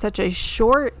lifetime for such a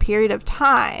short period of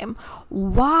time.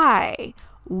 Why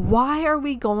are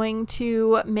we going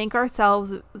to make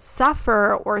ourselves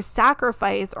suffer or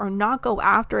sacrifice or not go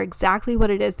after exactly what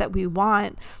it is that we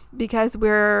want, because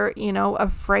we're,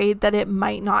 afraid that it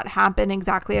might not happen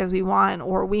exactly as we want,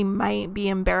 or we might be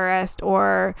embarrassed,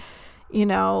 or,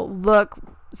 look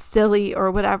silly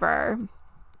or whatever?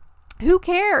 Who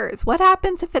cares? What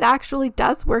happens if it actually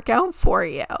does work out for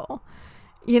you?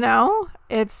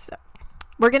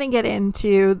 We're going to get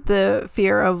into the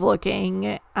fear of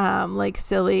looking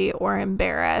silly or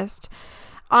embarrassed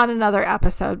on another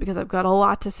episode, because I've got a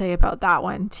lot to say about that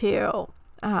one too.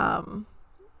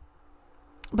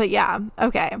 But yeah,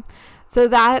 okay. So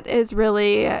that is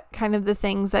really kind of the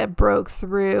things that broke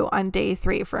through on day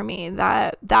 3 for me.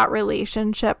 That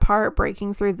relationship part,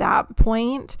 breaking through that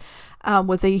point,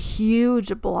 was a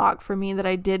huge block for me, that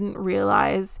I didn't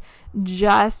realize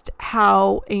just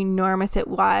how enormous it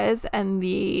was and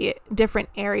the different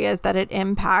areas that it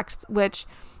impacts, which,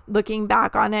 looking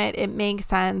back on it, it makes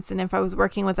sense. And if I was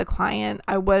working with a client,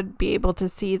 I would be able to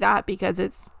see that, because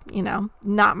it's,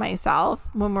 not myself.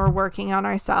 When we're working on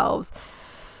ourselves,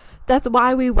 that's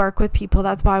why we work with people.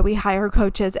 That's why we hire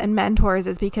coaches and mentors,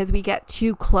 is because we get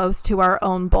too close to our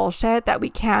own bullshit that we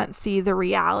can't see the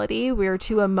reality. We're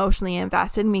too emotionally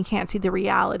invested and we can't see the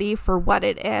reality for what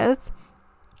it is.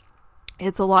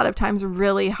 It's a lot of times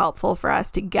really helpful for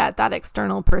us to get that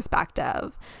external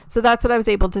perspective. So that's what I was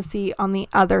able to see on the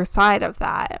other side of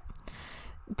that.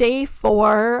 Day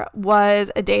 4 was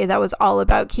a day that was all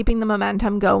about keeping the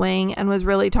momentum going, and was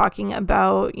really talking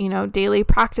about, daily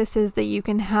practices that you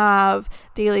can have,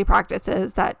 daily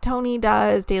practices that Tony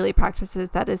does, daily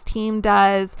practices that his team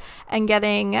does, and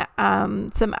getting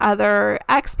some other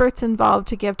experts involved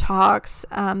to give talks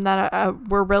that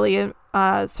were really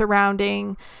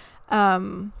surrounding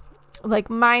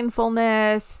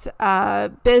mindfulness,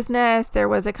 business. There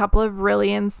was a couple of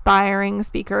really inspiring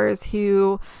speakers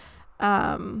who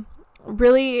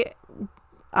really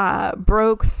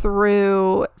broke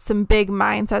through some big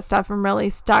mindset stuff and really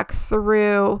stuck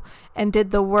through and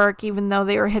did the work, even though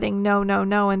they were hitting no,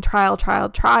 and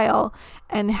trial,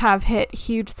 and have hit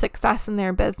huge success in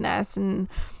their business. And,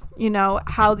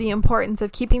 how the importance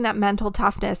of keeping that mental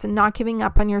toughness and not giving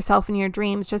up on yourself and your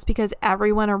dreams just because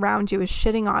everyone around you is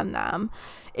shitting on them.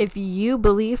 If you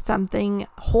believe something,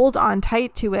 hold on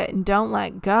tight to it and don't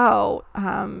let go,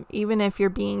 even if you're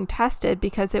being tested,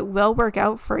 because it will work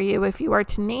out for you if you are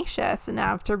tenacious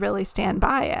enough to really stand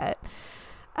by it.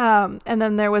 And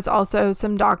then there was also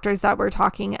some doctors that were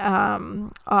talking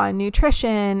on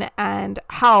nutrition and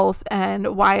health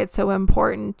and why it's so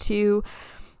important to,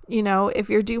 if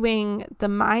you're doing the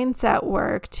mindset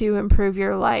work to improve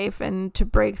your life and to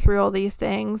break through all these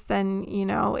things, then,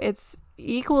 it's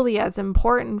equally as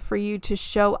important for you to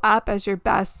show up as your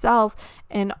best self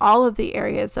in all of the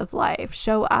areas of life.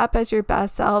 Show up as your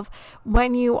best self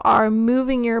when you are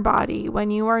moving your body, when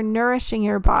you are nourishing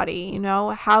your body.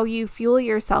 How you fuel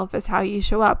yourself is how you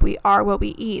show up. We are what we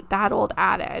eat, that old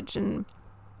adage. And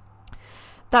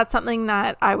that's something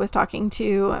that I was talking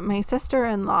to my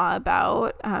sister-in-law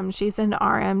about. She's an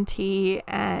RMT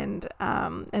and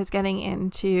is getting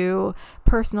into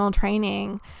personal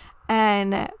training,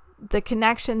 and the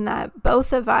connection that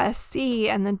both of us see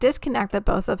and the disconnect that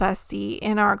both of us see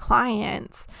in our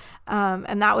clients.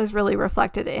 And that was really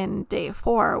reflected in day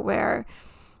 4 where,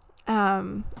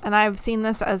 and I've seen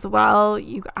this as well.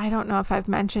 I don't know if I've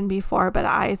mentioned before, but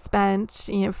I spent,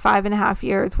 5.5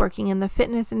 years working in the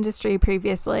fitness industry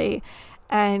previously.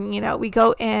 And, we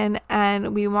go in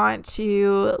and we want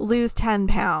to lose 10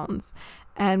 pounds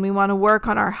and we want to work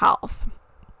on our health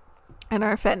and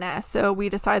our fitness. So we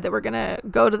decide that we're going to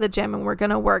go to the gym and we're going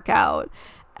to work out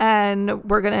and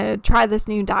we're going to try this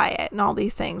new diet and all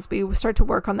these things. We start to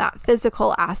work on that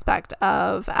physical aspect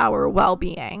of our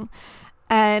well-being.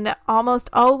 And almost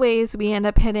always we end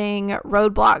up hitting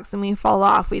roadblocks and we fall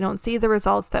off. We don't see the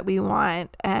results that we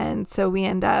want. And so we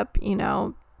end up,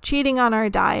 cheating on our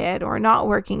diet or not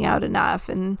working out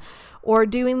enough or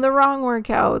doing the wrong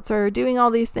workouts or doing all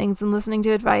these things and listening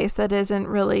to advice that isn't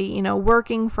really,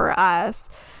 working for us.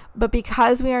 But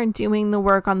because we aren't doing the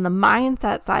work on the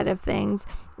mindset side of things,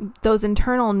 those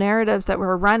internal narratives that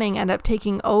we're running end up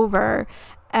taking over,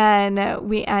 and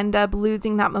we end up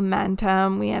losing that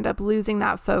momentum. We end up losing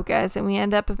that focus, and we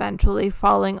end up eventually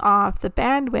falling off the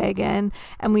bandwagon,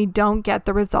 and we don't get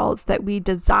the results that we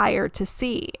desire to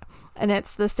see. And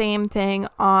it's the same thing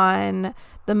on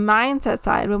the mindset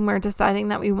side when we're deciding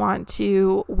that we want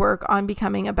to work on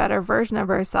becoming a better version of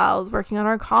ourselves, working on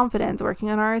our confidence, working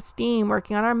on our esteem,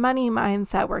 working on our money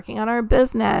mindset, working on our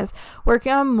business,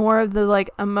 working on more of the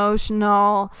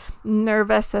emotional,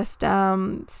 nervous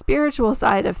system, spiritual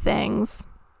side of things.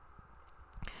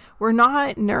 We're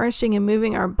not nourishing and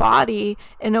moving our body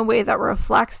in a way that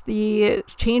reflects the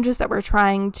changes that we're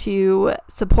trying to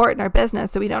support in our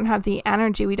business. So we don't have the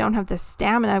energy, we don't have the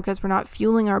stamina because we're not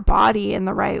fueling our body in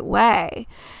the right way.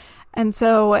 And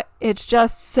so it's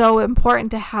just so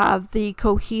important to have the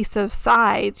cohesive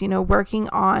sides, working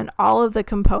on all of the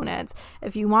components.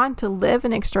 If you want to live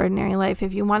an extraordinary life,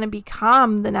 if you want to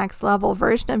become the next level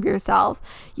version of yourself,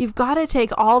 you've got to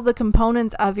take all the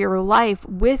components of your life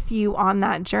with you on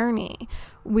that journey.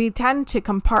 We tend to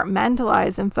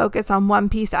compartmentalize and focus on one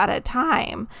piece at a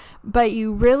time, but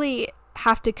you really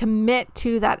have to commit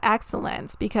to that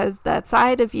excellence, because that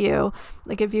side of you,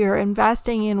 if you're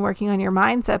investing in working on your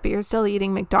mindset, but you're still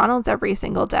eating McDonald's every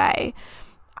single day,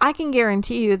 I can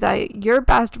guarantee you that your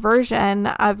best version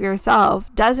of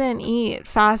yourself doesn't eat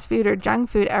fast food or junk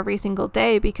food every single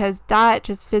day, because that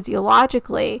just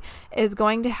physiologically is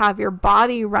going to have your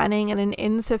body running in an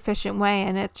insufficient way,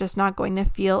 and it's just not going to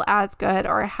feel as good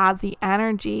or have the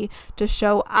energy to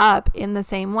show up in the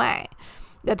same way.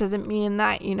 That doesn't mean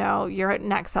that, your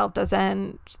next self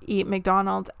doesn't eat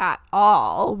McDonald's at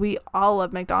all. We all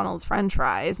love McDonald's French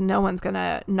fries. No one's going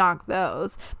to knock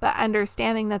those. But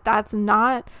understanding that that's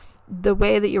not the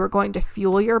way that you are going to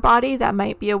fuel your body. That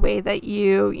might be a way that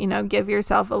you give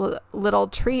yourself a little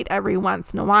treat every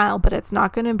once in a while, but it's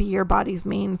not going to be your body's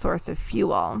main source of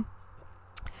fuel.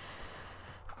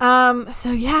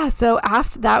 So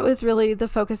after that was really the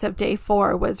focus of day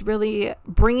 4, was really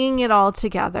bringing it all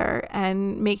together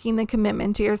and making the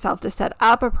commitment to yourself to set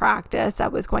up a practice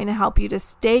that was going to help you to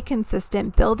stay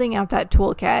consistent, building out that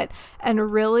toolkit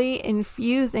and really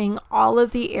infusing all of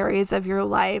the areas of your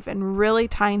life and really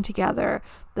tying together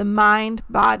the mind,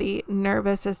 body,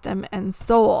 nervous system, and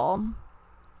soul.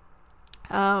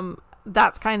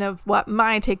 That's kind of what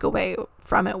my takeaway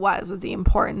from it was the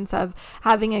importance of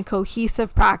having a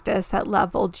cohesive practice that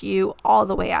leveled you all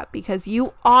the way up, because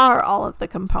you are all of the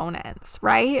components,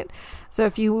 right? So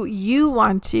if you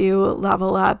want to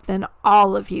level up, then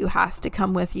all of you has to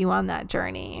come with you on that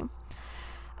journey.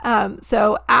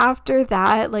 So after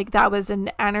that, like that was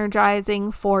an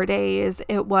energizing 4 days.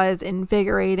 It was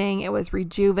invigorating. It was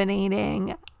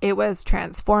rejuvenating. It was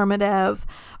transformative,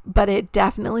 but it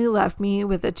definitely left me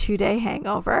with a 2-day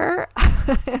hangover,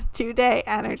 2-day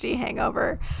energy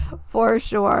hangover for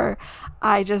sure.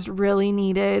 I just really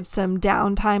needed some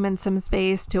downtime and some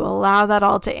space to allow that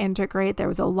all to integrate. There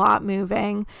was a lot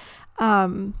moving.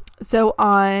 So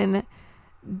on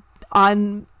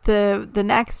the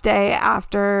next day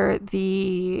after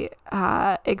the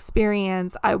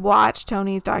experience, I watched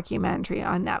Tony's documentary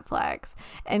on Netflix.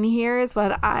 And here is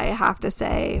what I have to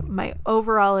say, my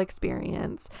overall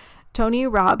experience. Tony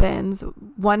Robbins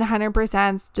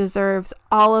 100% deserves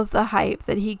all of the hype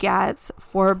that he gets,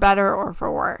 for better or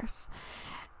for worse.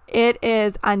 It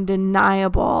is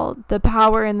undeniable the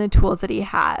power and the tools that he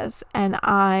has. And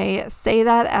I say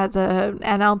that as an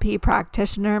NLP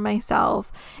practitioner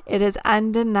myself. It is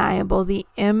undeniable the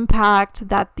impact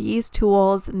that these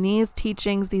tools and these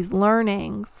teachings, these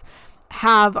learnings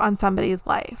have on somebody's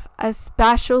life,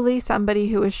 especially somebody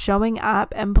who is showing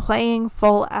up and playing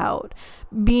full out,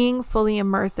 being fully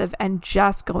immersive and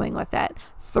just going with it,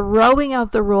 throwing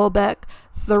out the rule book,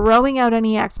 throwing out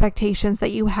any expectations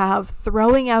that you have,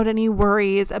 throwing out any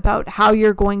worries about how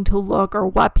you're going to look or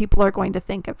what people are going to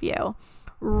think of you.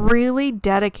 Really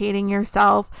dedicating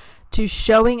yourself to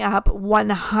showing up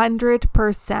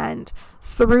 100%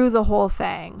 through the whole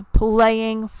thing,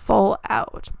 playing full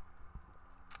out.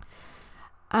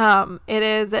 It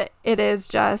is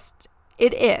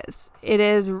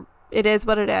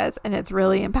what it is, and it's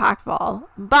really impactful.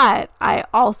 But I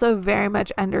also very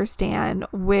much understand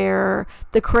where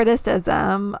the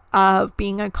criticism of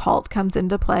being a cult comes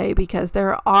into play, because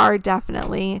there are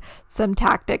definitely some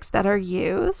tactics that are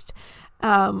used,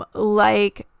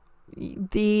 like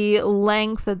the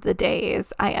length of the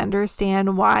days. I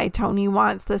understand why Tony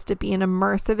wants this to be an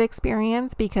immersive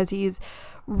experience, because his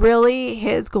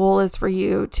goal is for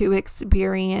you to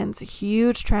experience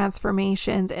huge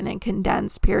transformations in a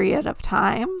condensed period of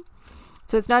time.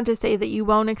 So it's not to say that you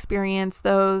won't experience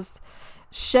those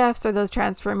shifts or those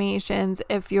transformations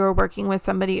if you're working with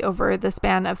somebody over the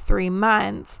span of 3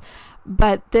 months.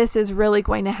 But this is really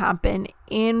going to happen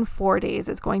in 4 days.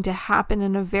 It's going to happen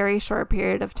in a very short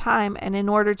period of time. And in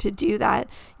order to do that,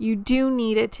 you do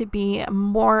need it to be a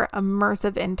more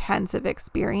immersive, intensive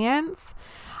experience.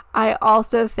 I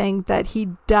also think that he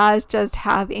does just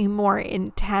have a more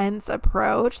intense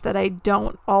approach that I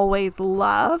don't always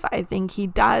love. I think he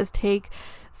does take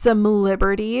some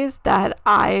liberties that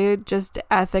I just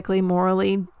ethically,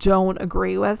 morally don't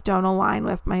agree with, don't align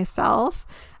with myself.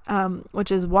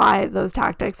 Which is why those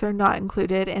tactics are not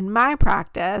included in my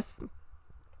practice,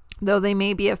 though they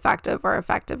may be effective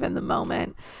in the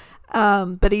moment.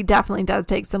 But he definitely does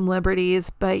take some liberties.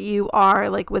 But you are,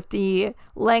 like, with the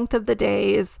length of the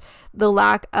days, the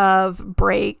lack of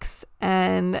breaks,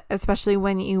 and especially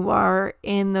when you are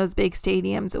in those big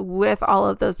stadiums with all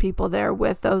of those people there,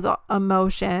 with those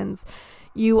emotions,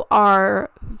 you are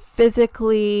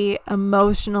physically,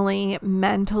 emotionally,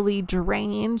 mentally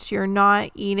drained. You're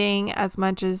not eating as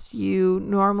much as you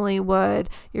normally would.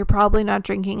 You're probably not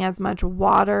drinking as much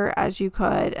water as you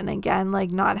could. And again,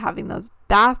 like, not having those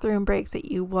bathroom breaks that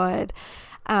you would.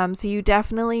 So you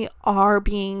definitely are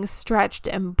being stretched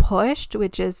and pushed,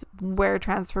 which is where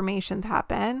transformations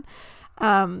happen.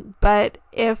 But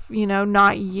if,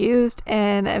 not used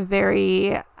in a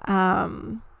very,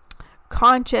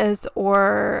 conscious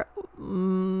or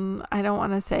I don't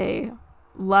want to say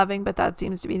loving, but that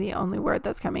seems to be the only word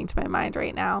that's coming to my mind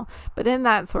right now. But in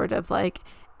that sort of like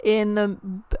in the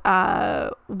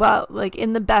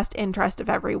in the best interest of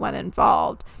everyone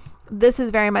involved, this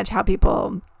is very much how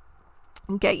people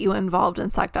get you involved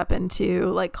and sucked up into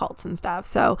like cults and stuff.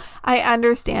 So I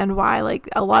understand why like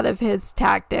a lot of his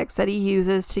tactics that he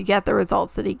uses to get the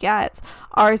results that he gets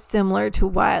are similar to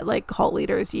what like cult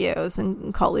leaders use,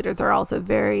 and cult leaders are also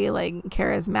very like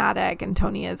charismatic, and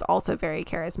Tony is also very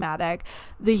charismatic.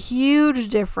 The huge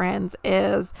difference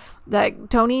is that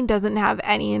Tony doesn't have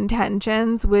any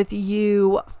intentions with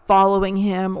you following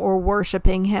him or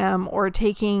worshiping him or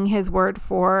taking his word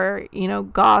for,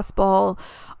 gospel,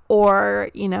 or,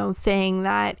 saying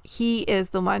that he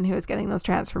is the one who is getting those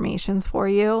transformations for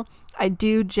you. I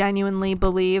do genuinely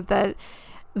believe that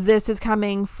this is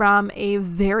coming from a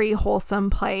very wholesome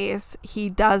place. He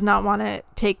does not want to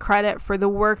take credit for the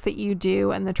work that you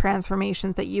do and the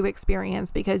transformations that you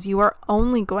experience, because you are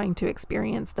only going to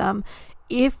experience them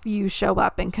if you show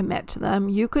up and commit to them.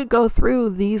 You could go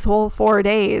through these whole 4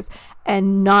 days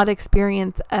and not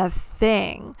experience a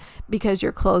thing because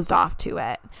you're closed off to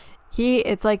it.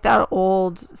 It's like that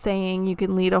old saying, you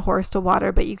can lead a horse to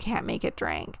water, but you can't make it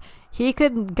drink. He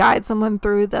could guide someone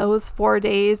through those 4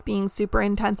 days being super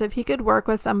intensive. He could work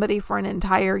with somebody for an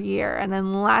entire year. And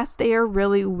unless they are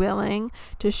really willing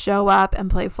to show up and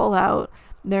play full out,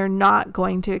 they're not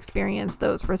going to experience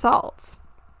those results.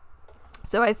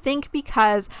 So I think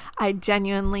because I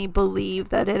genuinely believe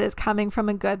that it is coming from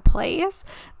a good place,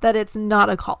 that it's not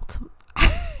a cult.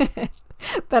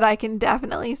 But I can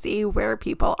definitely see where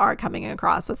people are coming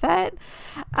across with it.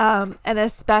 And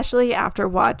especially after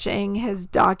watching his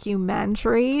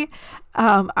documentary,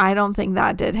 I don't think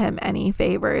that did him any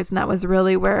favors. And that was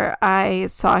really where I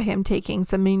saw him taking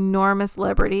some enormous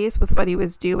liberties with what he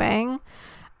was doing.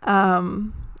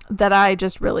 That I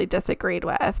just really disagreed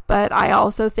with. But I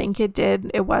also think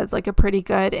it was like a pretty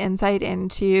good insight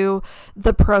into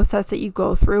the process that you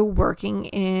go through working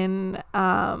in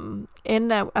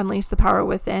Unleash the Power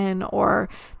Within, or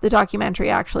the documentary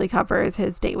actually covers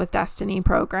his Date with Destiny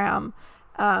program.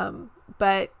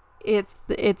 But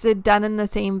it's done in the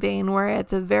same vein where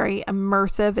it's a very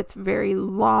immersive, it's very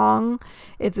long,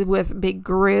 it's with big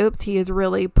groups. He is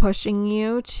really pushing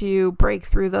you to break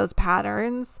through those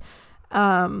patterns.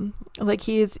 Like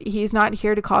he's not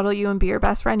here to coddle you and be your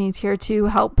best friend. He's here to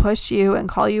help push you and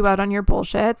call you out on your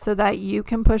bullshit so that you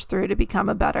can push through to become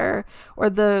a better, or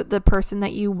the person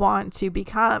that you want to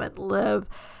become and live,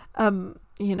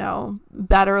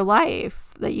 better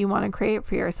life that you want to create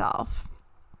for yourself.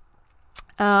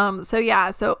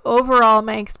 So overall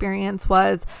my experience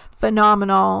was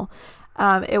phenomenal.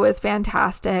 It was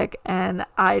fantastic, and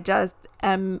I just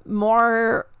am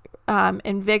more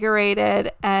invigorated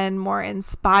and more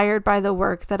inspired by the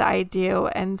work that I do,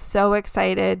 and so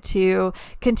excited to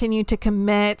continue to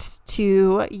commit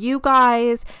to you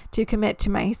guys, to commit to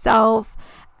myself,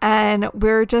 and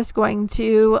we're just going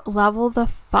to level the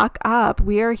fuck up.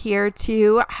 We are here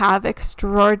to have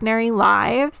extraordinary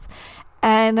lives,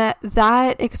 and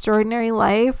that extraordinary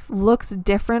life looks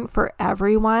different for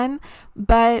everyone,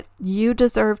 but you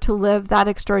deserve to live that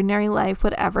extraordinary life,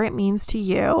 whatever it means to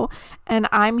you. And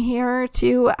I'm here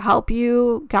to help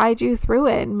you, guide you through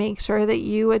it, and make sure that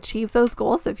you achieve those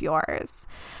goals of yours.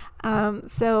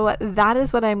 So that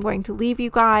is what I'm going to leave you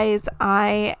guys.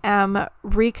 I am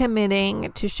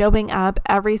recommitting to showing up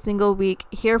every single week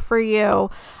here for you.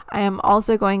 I am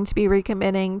also going to be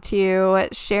recommitting to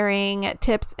sharing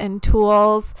tips and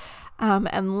tools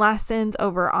and lessons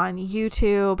over on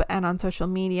YouTube and on social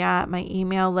media, my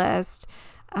email list.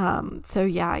 So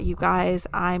yeah, you guys,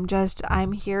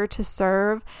 I'm here to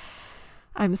serve.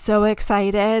 I'm so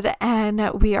excited,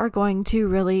 and we are going to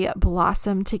really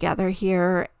blossom together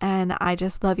here. And I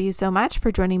just love you so much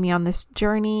for joining me on this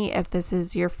journey. If this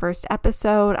is your first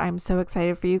episode, I'm so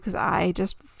excited for you because I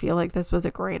just feel like this was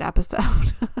a great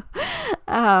episode.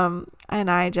 And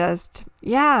I just,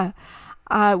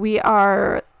 we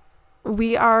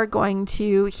are going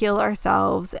to heal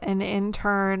ourselves, and in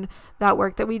turn, that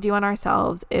work that we do on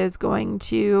ourselves is going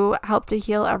to help to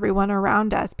heal everyone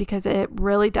around us, because it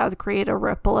really does create a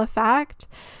ripple effect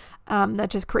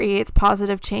that just creates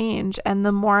positive change. And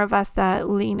the more of us that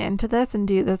lean into this and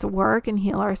do this work and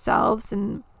heal ourselves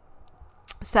and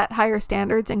set higher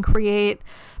standards and create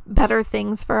better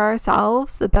things for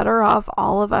ourselves, the better off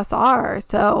all of us are.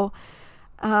 So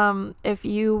if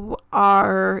you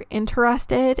are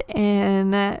interested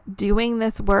in doing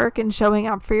this work and showing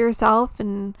up for yourself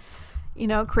and,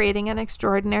 creating an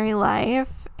extraordinary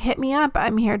life, hit me up.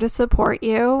 I'm here to support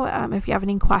you. If you have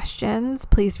any questions,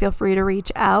 please feel free to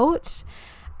reach out.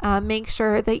 Make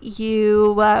sure that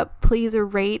you please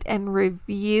rate and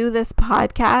review this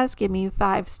podcast. Give me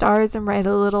 5 stars and write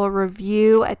a little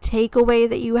review, a takeaway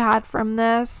that you had from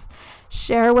this.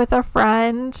 Share with a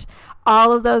friend.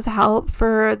 All of those help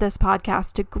for this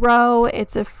podcast to grow.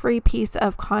 It's a free piece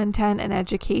of content and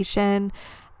education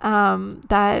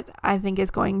that I think is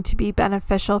going to be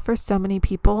beneficial for so many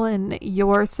people, and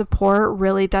your support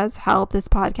really does help this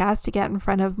podcast to get in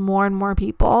front of more and more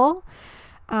people.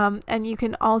 And you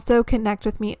can also connect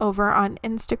with me over on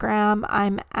Instagram.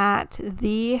 I'm at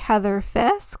the Heather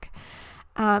Fisk.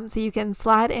 So you can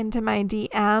slide into my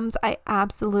DMs. I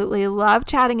absolutely love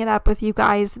chatting it up with you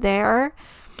guys there.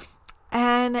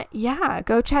 And yeah,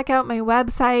 go check out my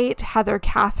website,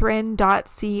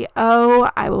 heathercatherine.co.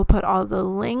 I will put all the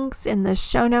links in the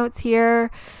show notes here.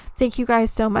 Thank you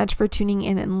guys so much for tuning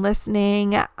in and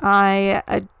listening. I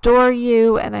adore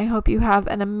you, and I hope you have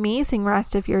an amazing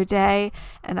rest of your day,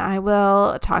 and I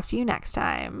will talk to you next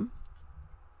time.